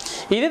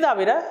 இது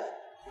தவிர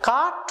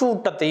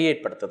காற்றூட்டத்தை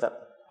ஏற்படுத்துதல்.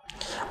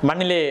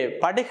 மண்ணிலே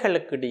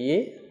படிகளுக்கிடையே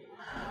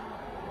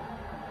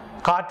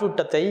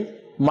காற்றூட்டத்தை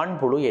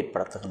மண்புழு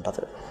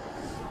ஏற்படுத்துகின்றது.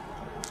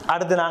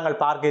 அடுத்து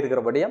நாங்கள் பார்க்க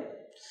இருக்கிறபடியும்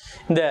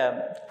இந்த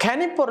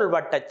கனிப்பொருள்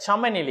வட்ட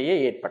சமநிலையை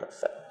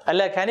ஏற்படுத்துதல்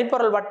அல்ல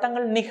கனிப்பொருள்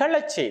வட்டங்கள்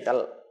நிகழச்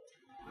செய்தல்.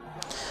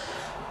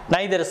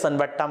 நைதரசன்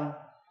வட்டம்,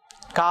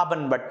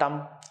 கார்பன் வட்டம்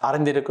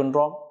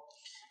அறிந்திருக்கின்றோம்.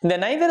 இந்த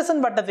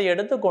நைதரசன் வட்டத்தை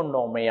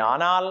எடுத்துக்கொண்டோமே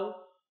ஆனால்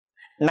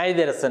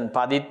நைதரசன்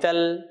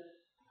பதித்தல்,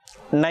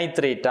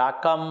 நைட்ரேட்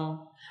ஆக்கம்,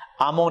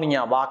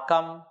 அமோனியா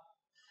வாக்கம்,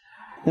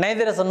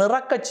 நைதரசன்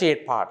இறக்க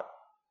செயற்பாடு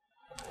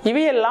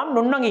இவையெல்லாம்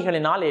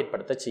நுண்ணங்கிகளினால்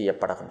ஏற்படுத்த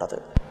செய்யப்படுகின்றது.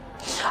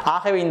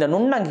 ஆகவே இந்த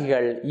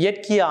நுண்ணங்கிகள்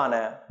இயற்கையான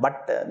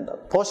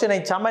போஷணை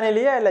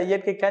சமநிலையை அல்ல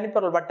இயற்கை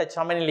கனிப்பொருள் வட்ட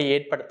சமநிலையை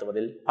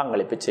ஏற்படுத்துவதில்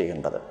பங்களிப்பு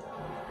செய்கின்றது.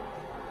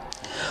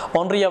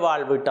 ஒன்றிய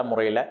வாழ்வீட்ட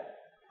முறையில்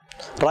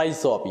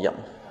ரைசோபியம்,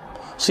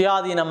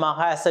 சுயாதீனமாக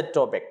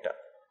அசெட்டோபெக்டர்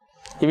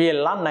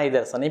இவையெல்லாம்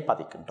நைதரசனை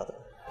பதிக்கின்றது.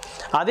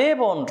 அதே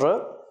போன்று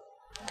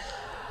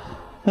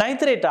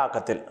நைட்ரேட்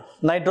ஆக்கத்தில்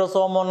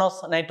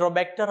நைட்ரோசோமோனோஸ்,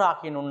 நைட்ரோபெக்டர்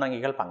ஆகிய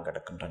நுண்ணங்கிகள்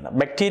பங்கெடுக்கின்றன,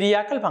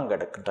 பாக்டீரியாக்கள்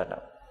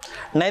பங்கெடுக்கின்றன.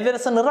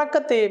 நைதரசன்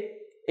இறக்கத்தை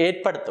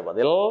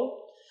ஏற்படுத்துவதில்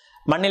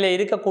மண்ணிலே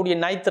இருக்கக்கூடிய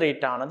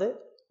நைட்ரேட் ஆனது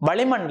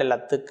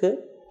வளிமண்டலத்துக்கு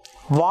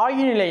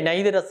வாயுநிலை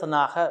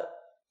நைதரசனாக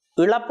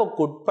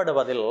இழப்புக்கு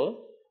உட்படுவதில்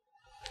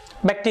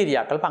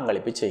பாக்டீரியாக்கள்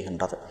பங்களிப்பு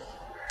செய்கின்றது.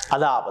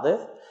 அதாவது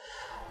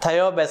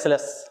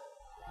தயோபேசிலஸ்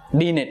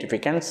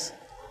டீநைட்ரிஃபிகன்ஸ்,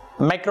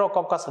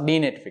 மைக்ரோகோக்கஸ்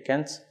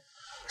டீநைட்ரிஃபிகன்ஸ்,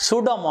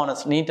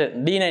 சூடோமோனஸ்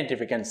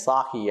டீநைட்ரிஃபிகன்ஸ்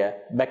ஆகிய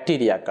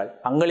பாக்டீரியாக்கள்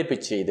பங்களிப்பு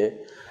செய்து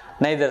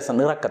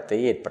நைதரசன் இறக்கத்தை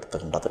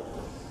ஏற்படுத்துகின்றது.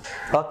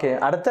 ஓகே,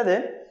 அடுத்தது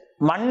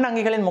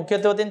மண்ணங்கிகளின்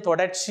முக்கியத்துவத்தின்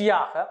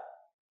தொடர்ச்சியாக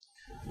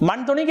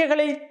மண்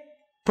துணிக்கைகளை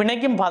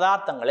பிணைக்கும்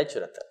பதார்த்தங்களை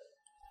சுரத்தல்.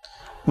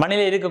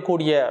 மண்ணில்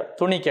இருக்கக்கூடிய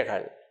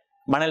துணிக்கைகள்,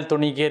 மணல்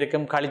துணிக்கை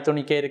இருக்கும், களி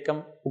துணிக்கை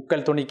இருக்கும்,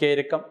 உக்கல் துணிக்கை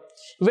இருக்கும்,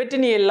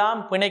 இவற்றினை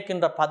எல்லாம்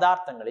பிணைக்கின்ற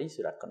பதார்த்தங்களை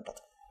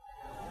சுரக்கின்றது.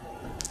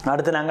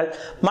 அடுத்து நாங்கள்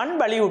மண்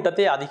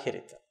வலியூட்டத்தை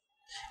அதிகரித்தல்.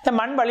 இந்த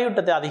மண்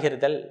வலியூட்டத்தை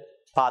அதிகரித்தல்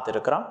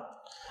பார்த்திருக்கிறோம்.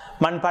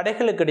 மண்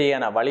படைகளுக்கு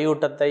இடையேயான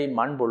வலியூட்டத்தை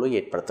மண்புழு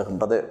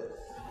ஏற்படுத்துகின்றது.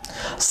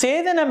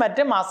 சேதன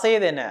மற்றும்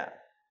அசேதன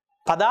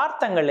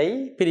பதார்த்தங்களை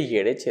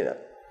பிரிகேடை செய்தல்.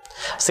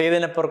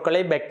 சேதன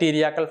பொருட்களை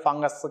பாக்டீரியாக்கள்,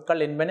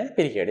 ஃபங்கஸ்கள் என்பன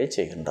பிரிகேடை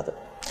செய்கின்றது.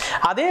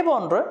 அதே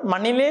போன்று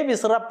மண்ணிலே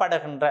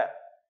விசிறப்படுகின்ற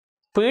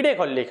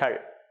பீடைகொல்லிகள்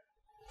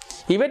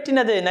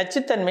இவற்றினது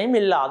நச்சுத்தன்மையும்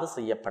இல்லாது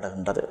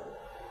செய்யப்படுகின்றது.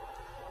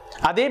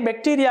 அதே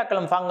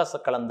பாக்டீரியாக்களும்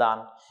ஃபங்கஸ்களும்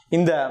தான்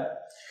இந்த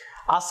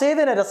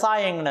அசேதன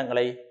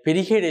ரசாயனங்களை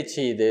பிரிகேடை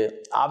செய்து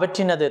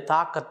அவற்றினது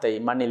தாக்கத்தை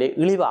மண்ணிலே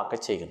இழிவாக்க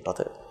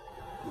செய்கின்றது.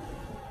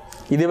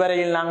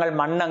 இதுவரையில் நாங்கள்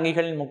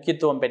மண்ணங்கிகளின்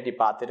முக்கியத்துவம் பற்றி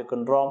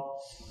பார்த்திருக்கின்றோம்.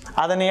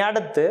 அதனை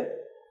அடுத்து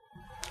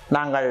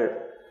நாங்கள்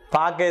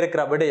பார்க்க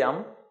இருக்கிற விடயம்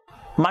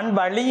மண்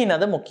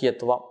வழியினது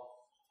முக்கியத்துவம்.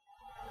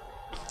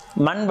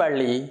 மண்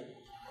வழி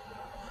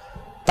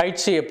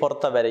பயிற்சியை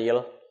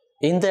பொறுத்தவரையில்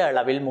இந்த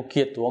அளவில்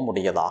முக்கியத்துவம்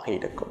உடையதாக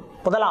இருக்கும்.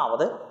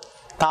 முதலாவது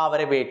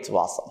தாவர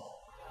வேட்சுவாசம்.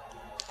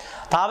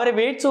 தாவர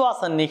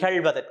வேட்சுவாசம்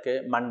நிகழ்வதற்கு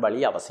மண் வழி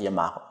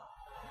அவசியமாகும்.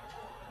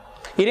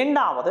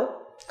 இரண்டாவது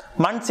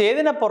மண்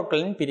சேதன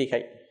பொருட்களின்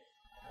பிரிகை.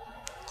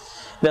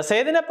 இந்த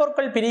சேதன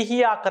பொருட்கள்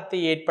பிரிகியாக்கத்தை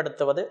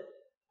ஏற்படுத்துவது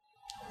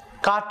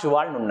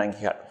காற்றுவாழ்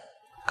நுண்ணங்கிகள்.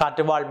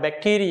 காற்றுவாழ்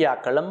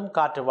பாக்டீரியாக்களும்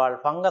காற்றுவாழ்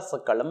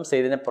ஃபங்கஸ்களும்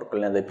சேதன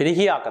பொருட்களின்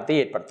பிரிகியாக்கத்தை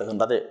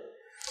ஏற்படுத்துகின்றது.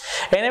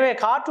 எனவே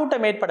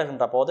காற்றூட்டம்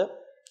ஏற்படுகின்ற போது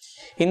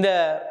இந்த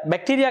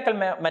பாக்டீரியாக்கள்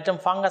மற்றும்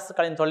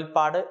ஃபங்கஸ்களின்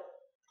தொழிற்பாடு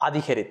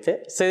அதிகரித்து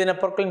சேதன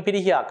பொருட்களின்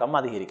பிரிகியாக்கம்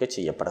அதிகரிக்க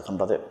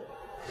செய்யப்படுகின்றது.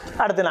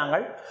 அடுத்து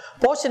நாங்கள்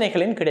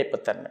போஷணைகளின்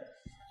கிடைப்புத்தன்மை.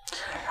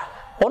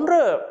 ஒன்று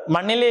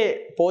மண்ணிலே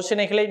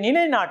போஷணைகளை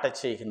நிலைநாட்ட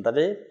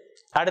செய்கின்றது.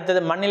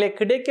 அடுத்தது மண்ணிலே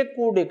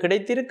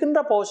கிடைத்திருக்கின்ற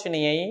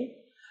போஷணையை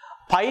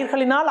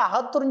பயிர்களினால்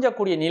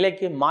அகத்துறிஞ்சக்கூடிய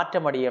நிலைக்கு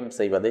மாற்றமடையம்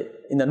செய்வது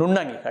இந்த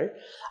நுண்ணங்கிகள்.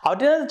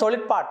 அவற்றினது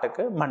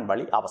தொழிற்பாட்டுக்கு மண்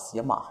வழி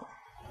அவசியமாகும்.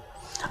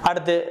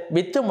 அடுத்து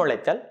வித்து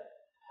முளைத்தல்.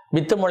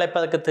 வித்து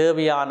முளைப்பதற்கு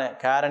தேவையான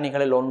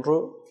காரணிகளில் ஒன்று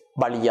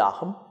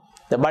வலியாகும்.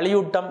 இந்த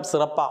வலியூட்டம்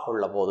சிறப்பாக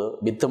உள்ள போது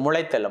வித்து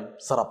முளைத்தலும்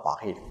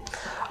சிறப்பாக இருக்கும்.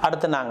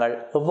 அடுத்து நாங்கள்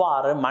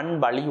எவ்வாறு மண்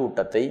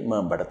வலியூட்டத்தை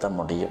மேம்படுத்த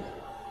முடியும்?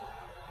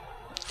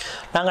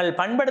 நாங்கள்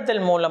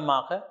பண்படுத்தல்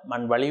மூலமாக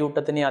மண்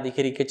வலியூட்டத்தினை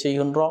அதிகரிக்க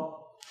செய்கின்றோம்.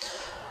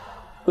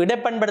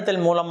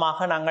 இடப்பண்படுத்தல்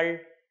மூலமாக நாங்கள்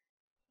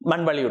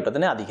மண்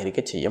வலியூட்டத்தினை அதிகரிக்க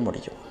செய்ய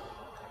முடியும்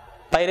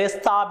பயிரை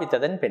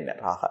ஸ்தாபித்ததன்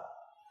பின்னராக.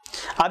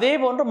 அதே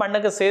போன்று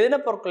மண்ணுக்கு சேதன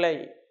பொருட்களை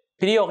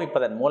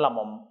பிரயோகிப்பதன்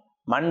மூலமும்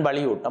மண்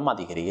வலியூட்டம்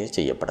அதிகரிக்க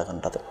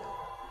செய்யப்படுகின்றது.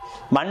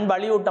 மண்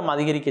வலியூட்டம்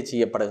அதிகரிக்க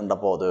செய்யப்படுகின்ற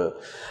போது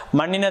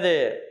மண்ணினது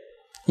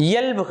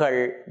இயல்புகள்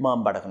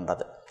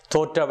மேம்படுகின்றது.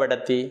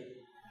 தோற்றவடத்தி,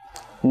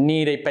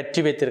 நீரை பற்றி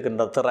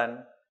வைத்திருக்கின்ற திறன்,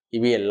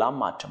 இவையெல்லாம்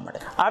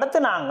மாற்றமடையும். அடுத்து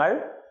நாங்கள்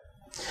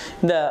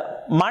இந்த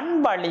மண்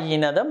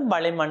வழியினதும்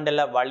வளிமண்டல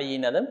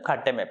வழியினதும்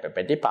கட்டமைப்பை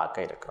பற்றி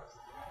பார்க்க இருக்கிறோம்.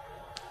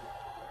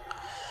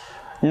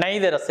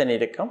 நைதரசன்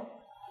இருக்கும்,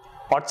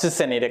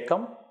 ஆக்சிஜன்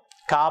இருக்கும்,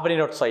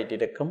 கார்பன் ஆக்சைடு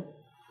இருக்கும்,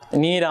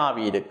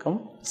 நீராவி இருக்கும்,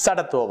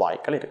 சடத்துவ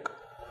வாயுக்கள் இருக்கும்.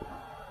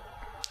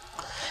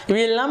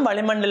 இவையெல்லாம்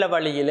வளிமண்டல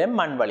வழியிலும்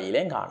மண்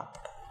வழியிலும்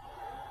காணப்படும்.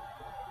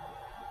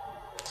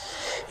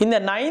 இந்த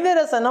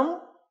நைதரசனும்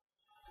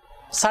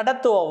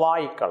சடத்துவ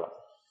வாயுக்களும்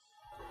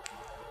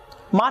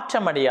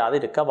மாற்றமடையாது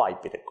இருக்க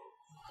வாய்ப்பு இருக்கும்.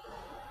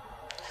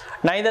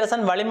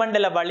 நைதரசன்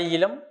வளிமண்டல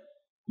வழியிலும்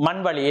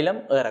மண் வழியிலும்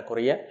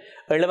ஏறக்குறைய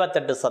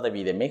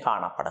 78%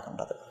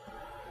 காணப்படுகின்றது.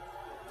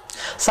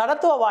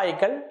 சடத்துவ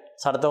வாயுக்கள்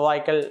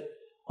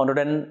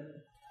ஒன்றுடன்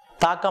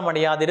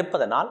தாக்கமடையாது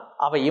இருப்பதனால்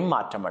அவையும்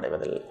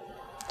மாற்றமடைவதில்லை.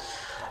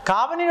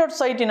 கார்பன்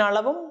ஆக்சைடின்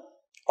அளவும்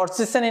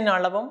ஆக்சிஜனின்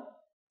அளவும்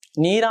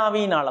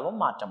நீராவியின்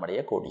அளவும்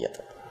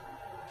மாற்றமடையக்கூடியது.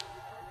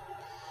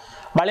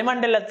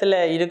 வளிமண்டலத்தில்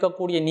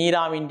இருக்கக்கூடிய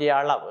நீராவின்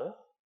அளவு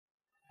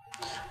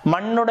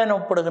மண்ணுடன்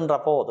ஒப்பிடுகின்ற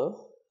போது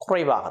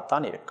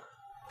குறைவாகத்தான் இருக்கும்.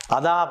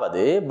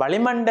 அதாவது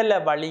வளிமண்டல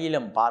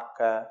வழியிலும்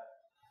பார்க்க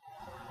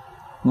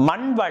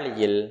மண்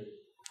வழியில்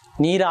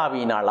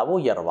நீராவியின் அளவு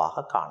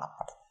உயர்வாக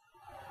காணப்படும்.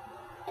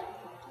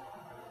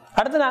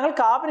 அடுத்து நாங்கள்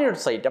கார்பன்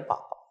ஆக்சைடை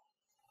பார்ப்போம்.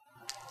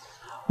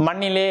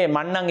 மண்ணிலே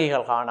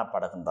மண்ணங்கிகள்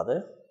காணப்படுகின்றது.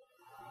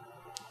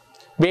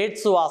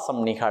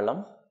 வேட்சுவாசம்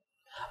நிகழும்.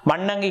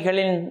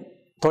 மண்ணங்கிகளின்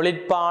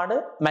தொழிற்பாடு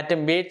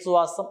மற்றும்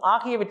வேட்சுவாசம்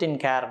ஆகியவற்றின்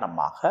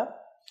காரணமாக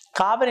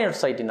கார்பன்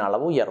ஆக்சைடின்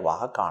அளவு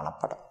உயர்வாக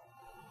காணப்படும்.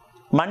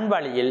 மண்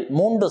வழியில்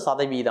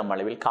 3%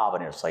 அளவில்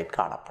கார்பன் ஆக்சைடு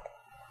காணப்படும்.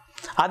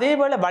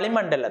 அதேபோல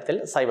வளிமண்டலத்தில்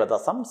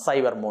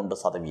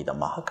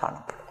 0.03%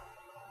 காணப்படும்.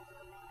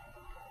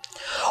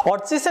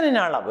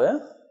 ஆக்சிஜனின் அளவு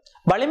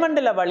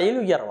வளிமண்டல வழியில்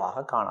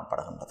உயர்வாக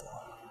காணப்படுகின்றது.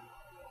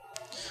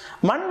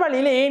 மண்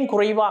வழியில் ஏன்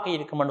குறைவாக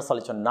இருக்கும் என்று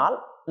சொல்லி சொன்னால்,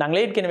 நாங்கள்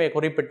ஏற்கனவே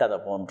குறிப்பிட்டது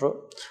போன்று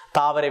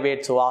தாவர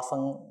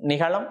வேட்சுவாசம்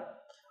நிகழும்,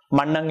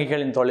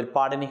 மண்ணங்கிகளின்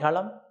தொழிற்பாடு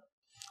நிகழும்,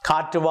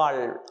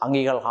 காற்றுவாழ்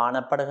அங்கிகள்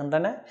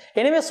காணப்படுகின்றன.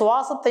 எனவே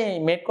சுவாசத்தை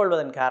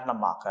மேற்கொள்வதன்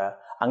காரணமாக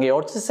அங்கே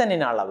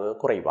ஆக்சிஜனின் அளவு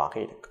குறைவாக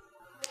இருக்கும்.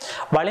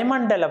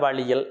 வளிமண்டல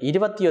வழியில்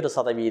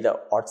 21%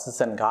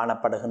 ஆக்சிஜன்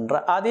காணப்படுகின்ற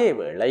அதே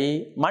வேளை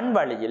மண்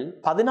வழியில்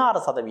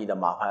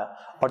 16%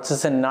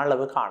 ஆக்சிஜனின்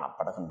அளவு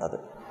காணப்படுகின்றது.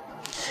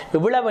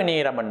 இவ்வளவு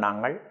நேரம்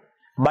நாங்கள்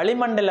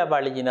வளிமண்டல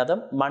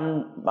வழியினதும்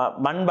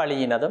மண்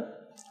வழியினதும்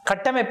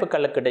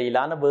கட்டமைப்புகளுக்கு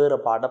இடையிலான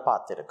வேறுபாடு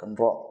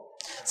பார்த்திருக்கின்றோம்.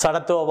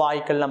 சடத்துவ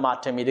வாயுக்கள்ல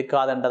மாற்றம்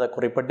இருக்காது என்பதை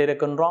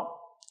குறிப்பிட்டிருக்கின்றோம்.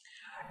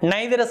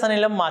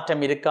 நைதரசனிலும்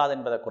மாற்றம் இருக்காது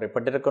என்பதை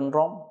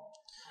குறிப்பிட்டிருக்கின்றோம்.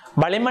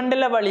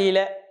 வளிமண்டல வழியில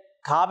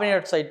கார்பன் டை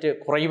ஆக்சைடு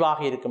குறைவாக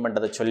இருக்கும்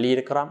என்றதை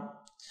சொல்லியிருக்கிறோம்.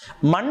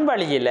 மண்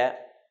வழியில்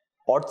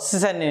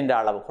ஆக்சிஜனின்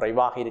அளவு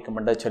குறைவாக இருக்கும்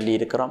என்றதை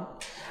சொல்லியிருக்கிறோம்.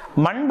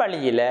 மண்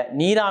வழியில்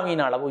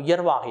நீராவியின் அளவு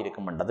உயர்வாக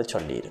இருக்கும் என்றதை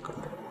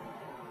சொல்லியிருக்கின்றோம்.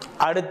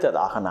 அடுத்து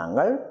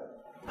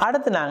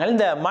நாங்கள்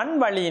இந்த மண்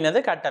வழியினது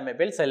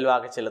கட்டமைப்பில்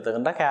செல்வாக்கு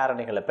செலுத்துகின்ற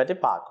காரணிகளை பற்றி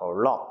பார்க்க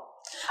உள்ளோம்.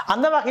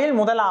 அந்த வகையில்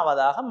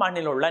முதலாவதாக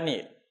மண்ணில் உள்ள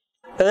நீர்.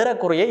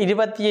 ஏறக்குறைய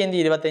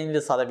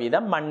 25-25%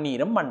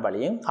 மண்ணீரும் மண்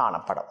வழியும்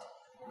காணப்படும்.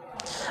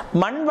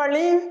 மண்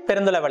வழி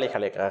பெருந்துளை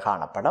வழிகளுக்கு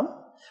காணப்படும்.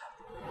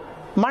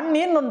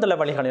 மண்ணீர் நுண்துளை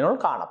வழிகளினுள்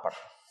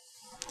காணப்படும்.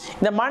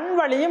 இந்த மண்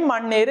வழியும்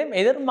மண்ணீரும்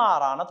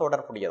எதிர்மாறான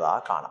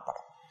தொடர்புடையதாக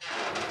காணப்படும்.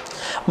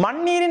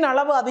 மண்ணீரின்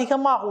அளவு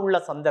அதிகமாக உள்ள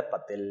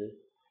சந்தர்ப்பத்தில்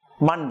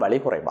மண் வழி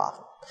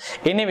குறைவாகும்.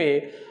 எனவே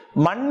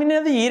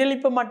மண்ணினது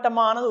ஈரலிப்பு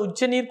மட்டமானது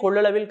உச்சநீர்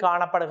கொள்ளளவில்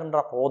காணப்படுகின்ற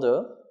போது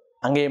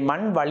அங்கே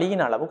மண்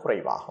வழியின் அளவு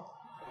குறைவாகும்.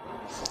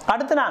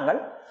 அடுத்து நாங்கள்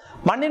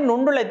மண்ணின்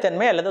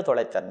நுண்துளைத்தன்மை அல்லது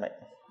துளைத்தன்மை.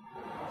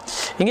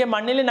 இங்கே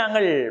மண்ணில்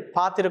நாங்கள்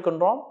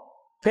பார்த்திருக்கின்றோம்,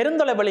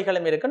 பெருந்தொலை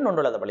வழிகளும் இருக்கும்,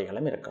 நுண்துளை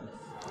வழிகளும் இருக்கும்.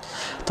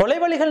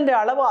 தொலைவழிகளின்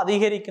அளவு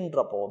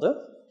அதிகரிக்கின்ற போது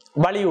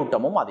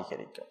வலியூட்டமும்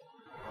அதிகரிக்கும்.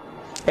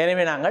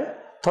 எனவே நாங்கள்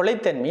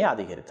தொலைத்தன்மையை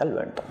அதிகரித்தல்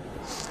வேண்டும்.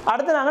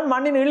 அடுத்து நாங்கள்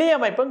மண்ணின்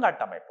இழையமைப்பும்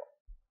கட்டமைப்பும்.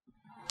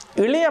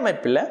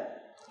 இழையமைப்பில்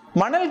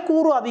மணல்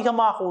கூறு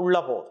அதிகமாக உள்ள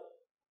போது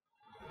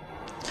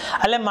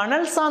அல்ல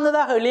மணல்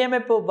சார்ந்ததாக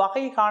இழையமைப்பு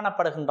வகை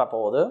காணப்படுகின்ற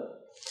போது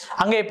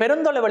அங்கே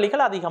பெருந்தொலை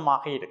வழிகள்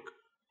அதிகமாக இருக்கு.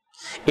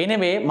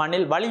 எனவே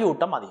மண்ணில்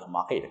வலியூட்டம்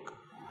அதிகமாக இருக்கு.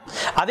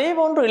 அதே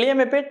போன்று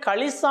இழையமைப்பில்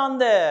களி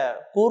சார்ந்த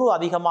கூறு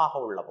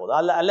அதிகமாக உள்ள போது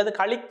அல்லது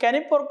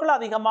கனிப்பொருட்கள்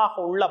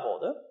அதிகமாக உள்ள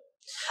போது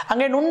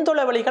அங்கே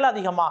நுண்துளை வழிகள்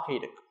அதிகமாக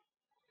இருக்கு.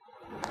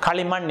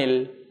 களிமண்ணில்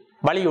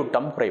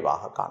வலியூட்டம்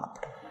குறைவாக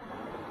காணப்படும்.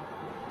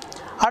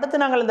 அடுத்து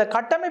நாங்கள் இந்த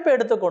கட்டமைப்பை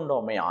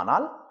எடுத்துக்கொண்டோமே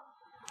ஆனால்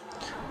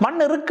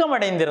மண்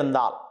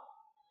இறுக்கமடைந்திருந்தால்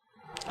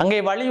அங்கே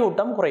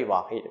வலியூட்டம்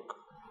குறைவாக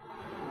இருக்கும்.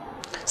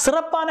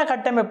 சிறப்பான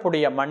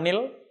கட்டமைப்புடைய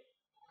மண்ணில்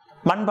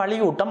மண்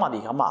வலியூட்டம்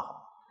அதிகமாகும்.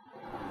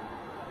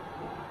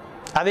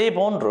 அதே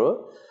போன்று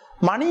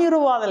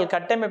மணியுருவாதல்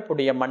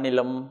கட்டமைப்புடைய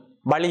மண்ணிலும்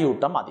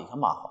வலியூட்டம்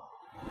அதிகமாகும்.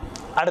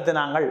 அடுத்து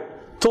நாங்கள்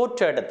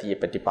தோற்ற அடர்த்தியை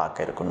பற்றி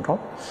பார்க்க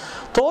இருக்கின்றோம்.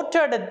 தோற்ற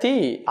அடர்த்தி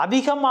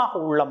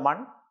அதிகமாக உள்ள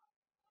மண்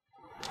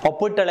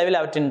ஒப்பீட்டளவில்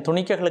அவற்றின்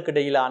துணிக்கைகளுக்கு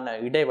இடையிலான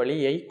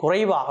இடைவெளியை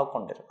குறைவாக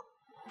கொண்டிருக்கும்.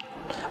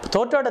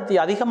 தோற்ற அடர்த்தி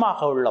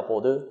அதிகமாக உள்ள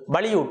போது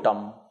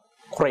வலியூட்டம்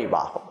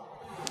குறைவாகும்.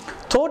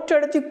 தோற்ற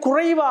அடர்த்தி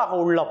குறைவாக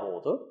உள்ள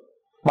போது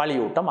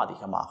வலியூட்டம்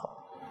அதிகமாகும்.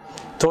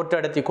 தோற்ற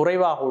அடர்த்தி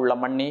குறைவாக உள்ள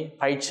மண்ணே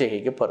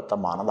பயிர்ச்செய்கைக்கு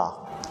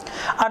பொருத்தமானதாகும்.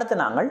 அடுத்து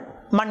நாங்கள்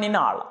மண்ணின்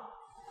ஆழம்.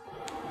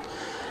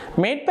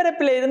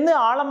 மேற்பரப்பில் இருந்து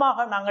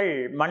ஆழமாக நாங்கள்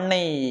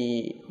மண்ணை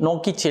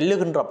நோக்கி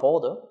செல்லுகின்ற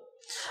போது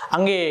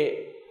அங்கே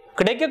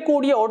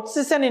கிடைக்கக்கூடிய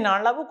ஆக்சிஜனின்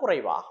அளவு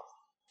குறைவாகும்.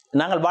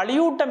 நாங்கள்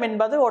வலியூட்டம்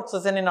என்பது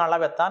ஆக்சிஜனின்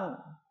அளவைத்தான்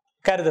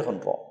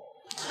கருதுகின்றோம்.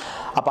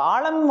 அப்ப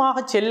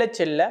ஆழமாக செல்ல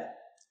செல்ல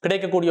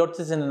கிடைக்கக்கூடிய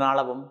ஆக்சிஜனின்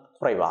அளவும்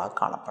குறைவாக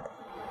காணப்படும்.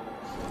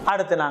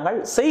 அடுத்து நாங்கள்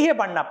செய்கை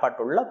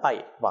பண்ணப்பட்டுள்ள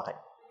பயிர் வகை.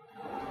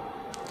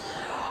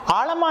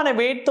 ஆழமான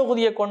வேட்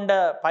தொகுதியை கொண்ட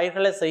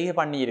பயிர்களை செய்கை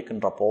பண்ணி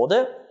இருக்கின்ற போது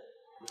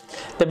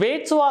இந்த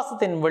வேட்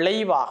சுவாசத்தின்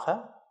விளைவாக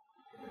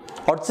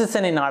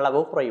ஆக்சிஜனின்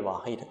அளவு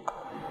குறைவாக இருக்கும்.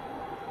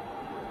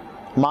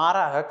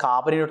 மாறாக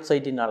கார்பன் டை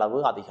ஆக்சைடின் அளவு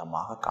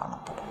அதிகமாக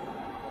காணப்படும்.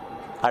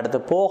 அடுத்து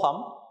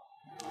போகம்.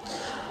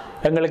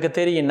 எங்களுக்கு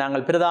தெரியும்,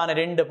 நாங்கள் பிரதான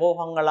 2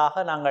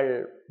 போகங்களாக நாங்கள்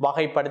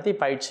வகைப்படுத்தி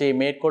பயிற்சியை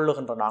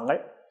மேற்கொள்ளுகின்ற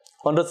நாங்கள்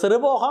ஒன்று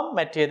சிறுபோகம்,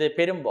 மற்றது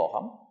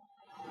பெரும்போகம்.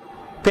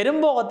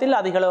 பெரும்போகத்தில்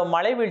அதிகளவு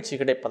மழை வீழ்ச்சி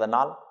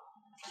கிடைப்பதனால்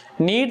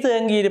நீர்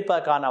தேங்கி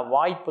இருப்பதற்கான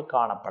வாய்ப்பு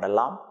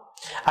காணப்படலாம்.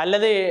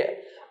 அல்லது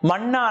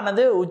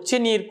மண்ணானது உச்ச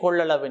நீர்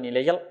கொள்ளளவு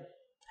நிலையில்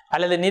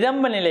அல்லது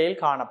நிரம்ப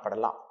நிலையில்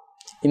காணப்படலாம்.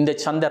 இந்த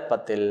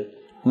சந்தர்ப்பத்தில்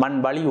மண்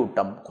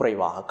வலியூட்டம்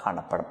குறைவாக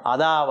காணப்படும்.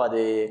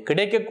 அதாவது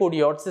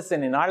கிடைக்கக்கூடிய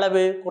ஆக்சிஜனின்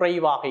அளவு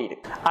குறைவாக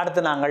இருக்கு.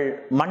 அடுத்து நாங்கள்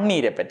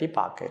மண்ணீரை பற்றி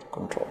பார்க்க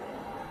இருக்கின்றோம்.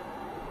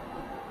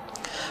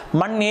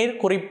 மண்ணீர்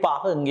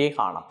குறிப்பாக இங்கே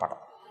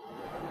காணப்படும்.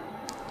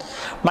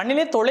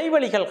 மண்ணிலே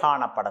தொலைவழிகள்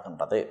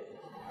காணப்படுகின்றது.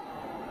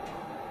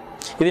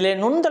 இதிலே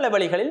நுண்துளை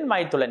வழிகளில்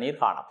மைத்துளை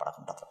நீர்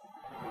காணப்படுகின்றது.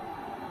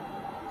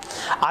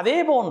 அதே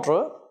போன்று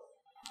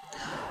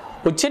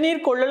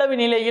உச்சநீர் கொள்ளளவு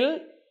நிலையில்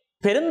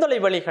பெருந்தொலை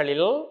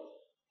வழிகளில்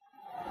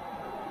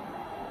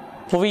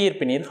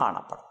புவியீர்ப்பு நீர்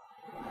காணப்படும்.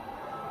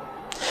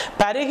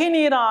 பருகி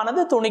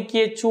நீரானது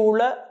துணிக்கிய சூழ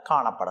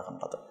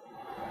காணப்படுகின்றது.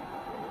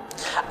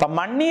 அப்ப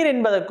மண்ணீர்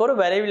என்பதற்கு ஒரு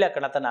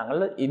வரைவிலக்கணத்தை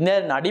நாங்கள் இந்த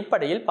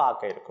அடிப்படையில்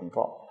பார்க்க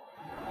இருக்கின்றோம்.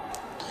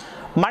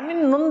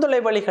 மண்ணின் நுண்துளை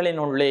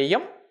வழிகளின்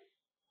உள்ளேயும்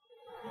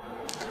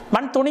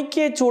மண்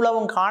துணிக்கிய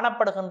சூழவும்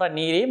காணப்படுகின்ற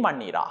நீரே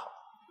மண்ணீராகும்.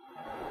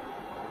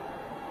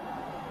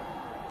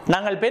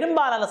 நாங்கள்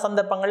பெரும்பாலான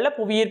சந்தர்ப்பங்களில்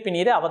புவியீர்ப்பு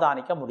நீரை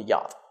அவதானிக்க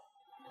முடியாது.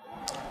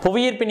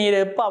 புவியீர்ப்பு நீரை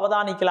எப்போ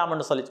அவதானிக்கலாம்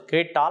என்று சொல்லி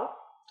கேட்டால்,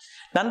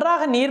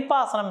 நன்றாக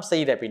நீர்ப்பாசனம்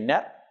செய்த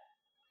பின்னர்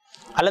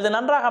அல்லது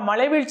நன்றாக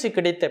மழைவீழ்ச்சி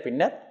கிடைத்த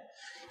பின்னர்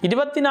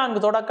 24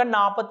 தொடக்கம்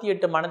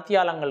 48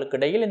 மணித்தியாலங்களுக்கு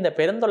இடையில் இந்த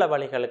பெருந்தொலை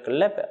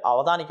வழிகளுக்குள்ள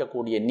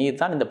அவதானிக்கக்கூடிய நீர்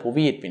தான் இந்த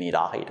புவியீர்ப்பு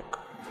நீராக இருக்கு.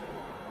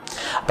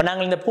 அப்ப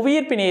நாங்கள் இந்த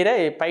புவியீர்ப்பு நீரை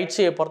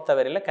பயிற்சியை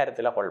பொறுத்தவரையில்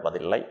கருத்தில்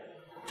கொள்வதில்லை.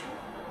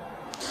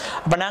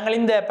 அப்ப நாங்கள்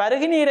இந்த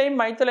பருகு நீரையும்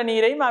மைத்துள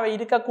நீரையும் அவை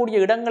இருக்கக்கூடிய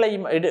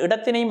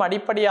இடத்தினையும்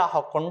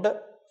அடிப்படையாக கொண்டு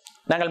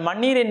நாங்கள்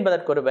மண்ணீர்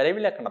என்பதற்கு ஒரு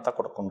வரைவிலக்கணத்தை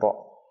கொடுக்கின்றோம்.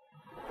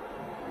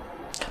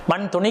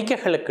 மண்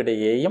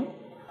துணிக்கைகளுக்கிடையேயும்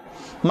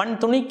மண்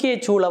துணிக்கையை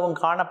சூழவும்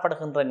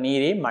காணப்படுகின்ற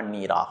நீரே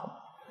மண்ணீராகும்.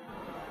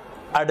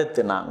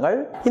 அடுத்து நாங்கள்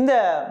இந்த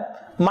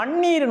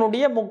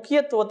மண்ணீரினுடைய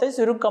முக்கியத்துவத்தை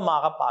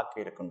சுருக்கமாக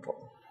பார்க்க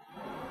இருக்கின்றோம்.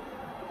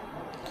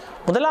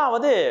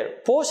 முதலாவது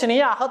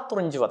போஷணையை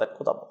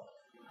அகத்துறிஞ்சுவதற்கு உதவும்.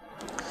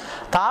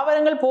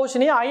 தாவரங்கள்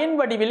போஷணையை அயன்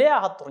வடிவிலே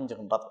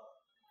அகத்துறிஞ்சுகின்றது.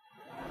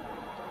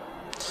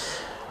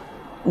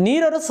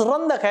 நீர் ஒரு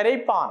சிறந்த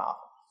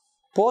கரைப்பானாகும்.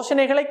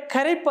 போஷணைகளை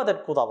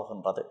கரைப்பதற்கு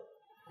உதவுகின்றது.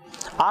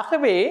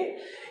 ஆகவே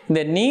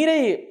இந்த நீரை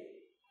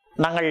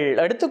நாங்கள்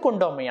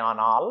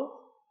எடுத்துக்கொண்டோமையானால்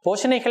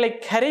போஷணைகளை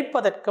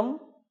கரைப்பதற்கும்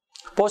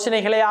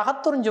போஷணைகளை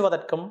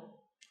அகத்துறிஞ்சுவதற்கும்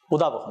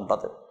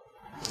உதவுகின்றது.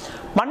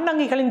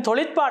 மண்ணங்கிகளின்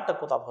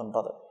தொழிற்பாட்டுக்கு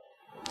உதவுகின்றது.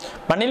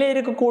 மண்ணிலே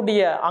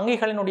இருக்கக்கூடிய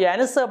அங்கிகளினுடைய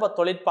அனுசேப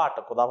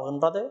தொழிற்பாட்டுக்கு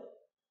உதவுகின்றது.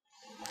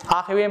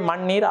 ஆகவே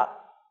மண்ணீர்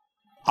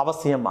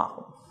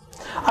அவசியமாகும்.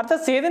 அடுத்த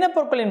சேதன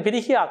பொருட்களின்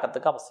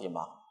பிரிகியாக்கத்துக்கு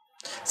அவசியமாகும்.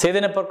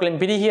 சேதன பொருட்களின்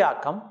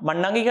பிரிகியாக்கம்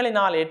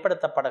மண்ணங்கிகளினால்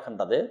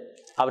ஏற்படுத்தப்படுகின்றது.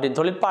 அவரின்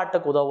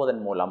தொழிற்பாட்டுக்கு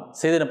உதவுவதன் மூலம்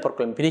சேதன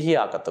பொருட்களின்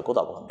பிரிகியாக்கத்துக்கு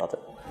உதவுகின்றது.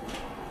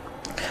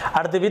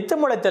 அடுத்து வித்து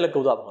முளைத்தலுக்கு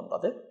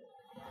உதவுகின்றது.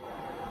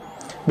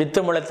 வித்து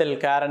முளைத்தல்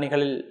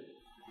காரணிகளில்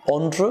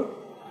ஒன்று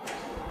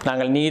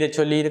நாங்கள் நீரை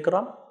சொல்லி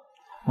இருக்கிறோம்,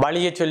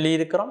 வழியை சொல்லி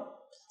இருக்கிறோம்,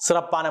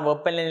 சிறப்பான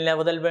வெப்பநிலை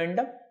நிலவுதல்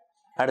வேண்டும்,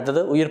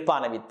 அடுத்தது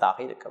உயிர்ப்பான வித்தாக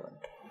இருக்க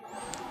வேண்டும்.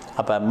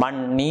 அப்ப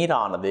மண்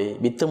நீரானது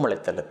வித்து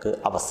முளைத்தலுக்கு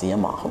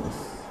அவசியமாகும்.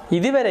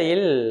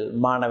 இதுவரையில்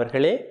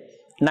மாணவர்களே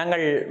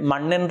நாங்கள்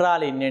மண்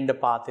என்றால் என்னென்று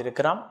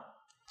பார்த்திருக்கிறோம்,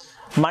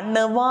 மண்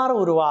எவ்வாறு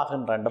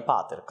உருவாகின்ற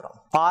பார்த்திருக்கிறோம்,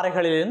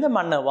 பாறைகளிலிருந்து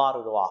மண் எவ்வாறு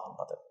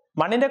உருவாகின்றது,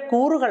 மண்ணின்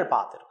கூறுகள்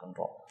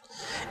பார்த்திருக்கின்றோம்,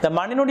 இந்த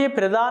மண்ணினுடைய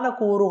பிரதான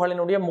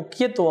கூறுகளினுடைய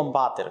முக்கியத்துவம்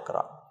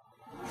பார்த்திருக்கிறோம்.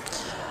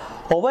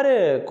 ஒவ்வொரு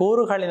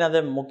கூறுகளினது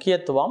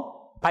முக்கியத்துவம்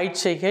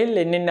பயிற்சிகள்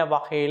என்னென்ன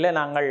வகையில்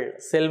நாங்கள்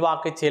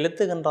செல்வாக்கு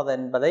செலுத்துகின்றது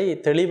என்பதை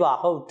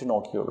தெளிவாக உற்று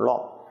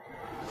நோக்கியுள்ளோம்.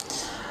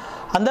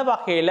 அந்த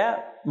வகையில்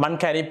மண்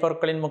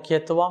கரிப்பொருட்களின்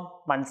முக்கியத்துவம்,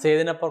 மண்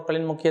சேதன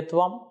பொருட்களின்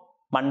முக்கியத்துவம்,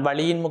 மண்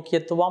வழியின்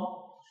முக்கியத்துவம்,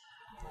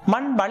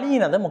 மண்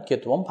வழியினது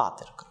முக்கியத்துவம்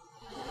பார்த்திருக்கிறோம்,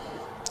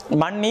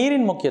 மண்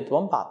நீரின்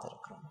முக்கியத்துவம்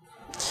பார்த்திருக்கிறோம்.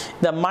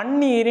 இந்த மண்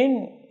நீரின்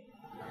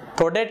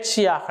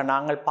தொடர்ச்சியாக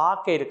நாங்கள்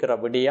பார்க்க இருக்கிற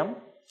விடயம்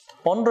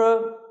ஒன்று,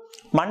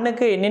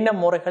 மண்ணுக்கு என்னென்ன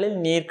முறைகளில்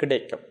நீர்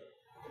கிடைக்கும்,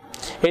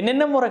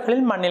 என்னென்ன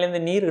முறைகளில்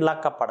மண்ணிலிருந்து நீர்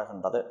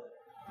இழக்கப்படுகின்றது,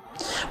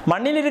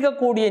 மண்ணில்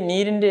இருக்கக்கூடிய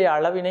நீரின்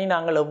அளவினை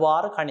நாங்கள்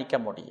எவ்வாறு கணிக்க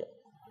முடியும்,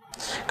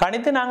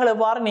 கணித்து நாங்கள்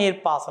எவ்வாறு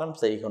நீர்ப்பாசனம்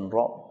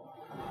செய்கின்றோம்,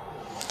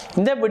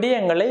 இந்த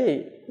விடயங்களை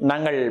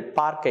நாங்கள்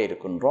பார்க்க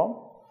இருக்கின்றோம்.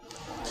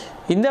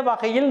 இந்த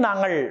வகையில்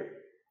நாங்கள்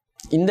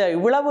இந்த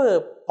இவ்வளவு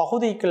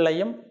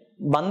பகுதிகளையும்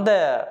வந்த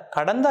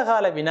கடந்த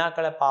கால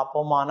வினாக்களை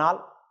பார்ப்போமானால்,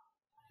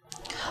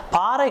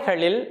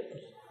 பாறைகளில்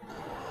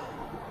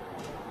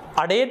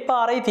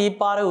அடையற்பாறை,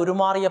 தீப்பாறை,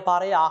 உருமாறிய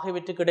பாறை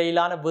ஆகியவற்றுக்கு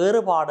இடையிலான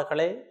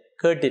வேறுபாடுகளை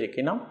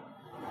கேட்டிருக்கிறோம்,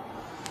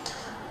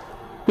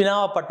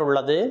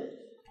 வினாவப்பட்டுள்ளது.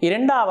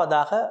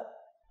 இரண்டாவதாக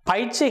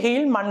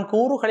பயிற்சிகையில் மண்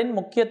கூறுகளின்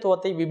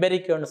முக்கியத்துவத்தை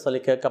விவரிக்க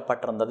சொல்லி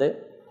கேட்கப்பட்டிருந்தது.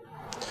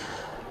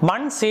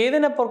 மண்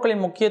சேதன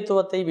பொருட்களின்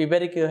முக்கியத்துவத்தை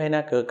விவரிக்க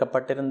என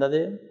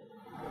கேட்கப்பட்டிருந்தது.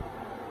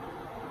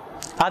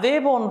 அதே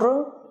போன்று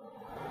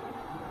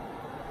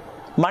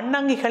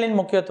மண்ணங்கிகளின்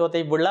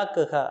முக்கியத்துவத்தை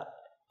விளக்குக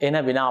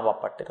என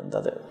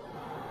வினாவப்பட்டிருந்தது.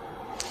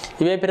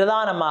 இவை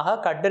பிரதானமாக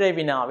கட்டுரை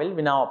வினாவில்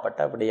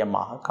வினாவப்பட்ட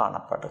விடயமாக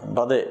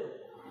காணப்படுகின்றது.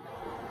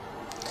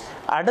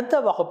 அடுத்த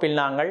வகுப்பில்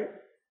நாங்கள்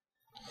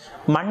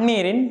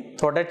மண்ணீரின்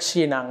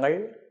தொடர்ச்சியை நாங்கள்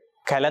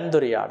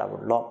கலந்துரையாட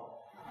உள்ளோம்.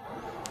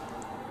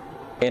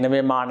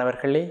 எனவே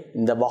மாணவர்களே,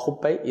 இந்த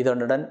வகுப்பை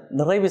இதனுடன்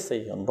நிறைவு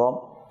செய்கின்றோம்.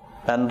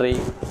 நன்றி,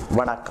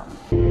 வணக்கம்.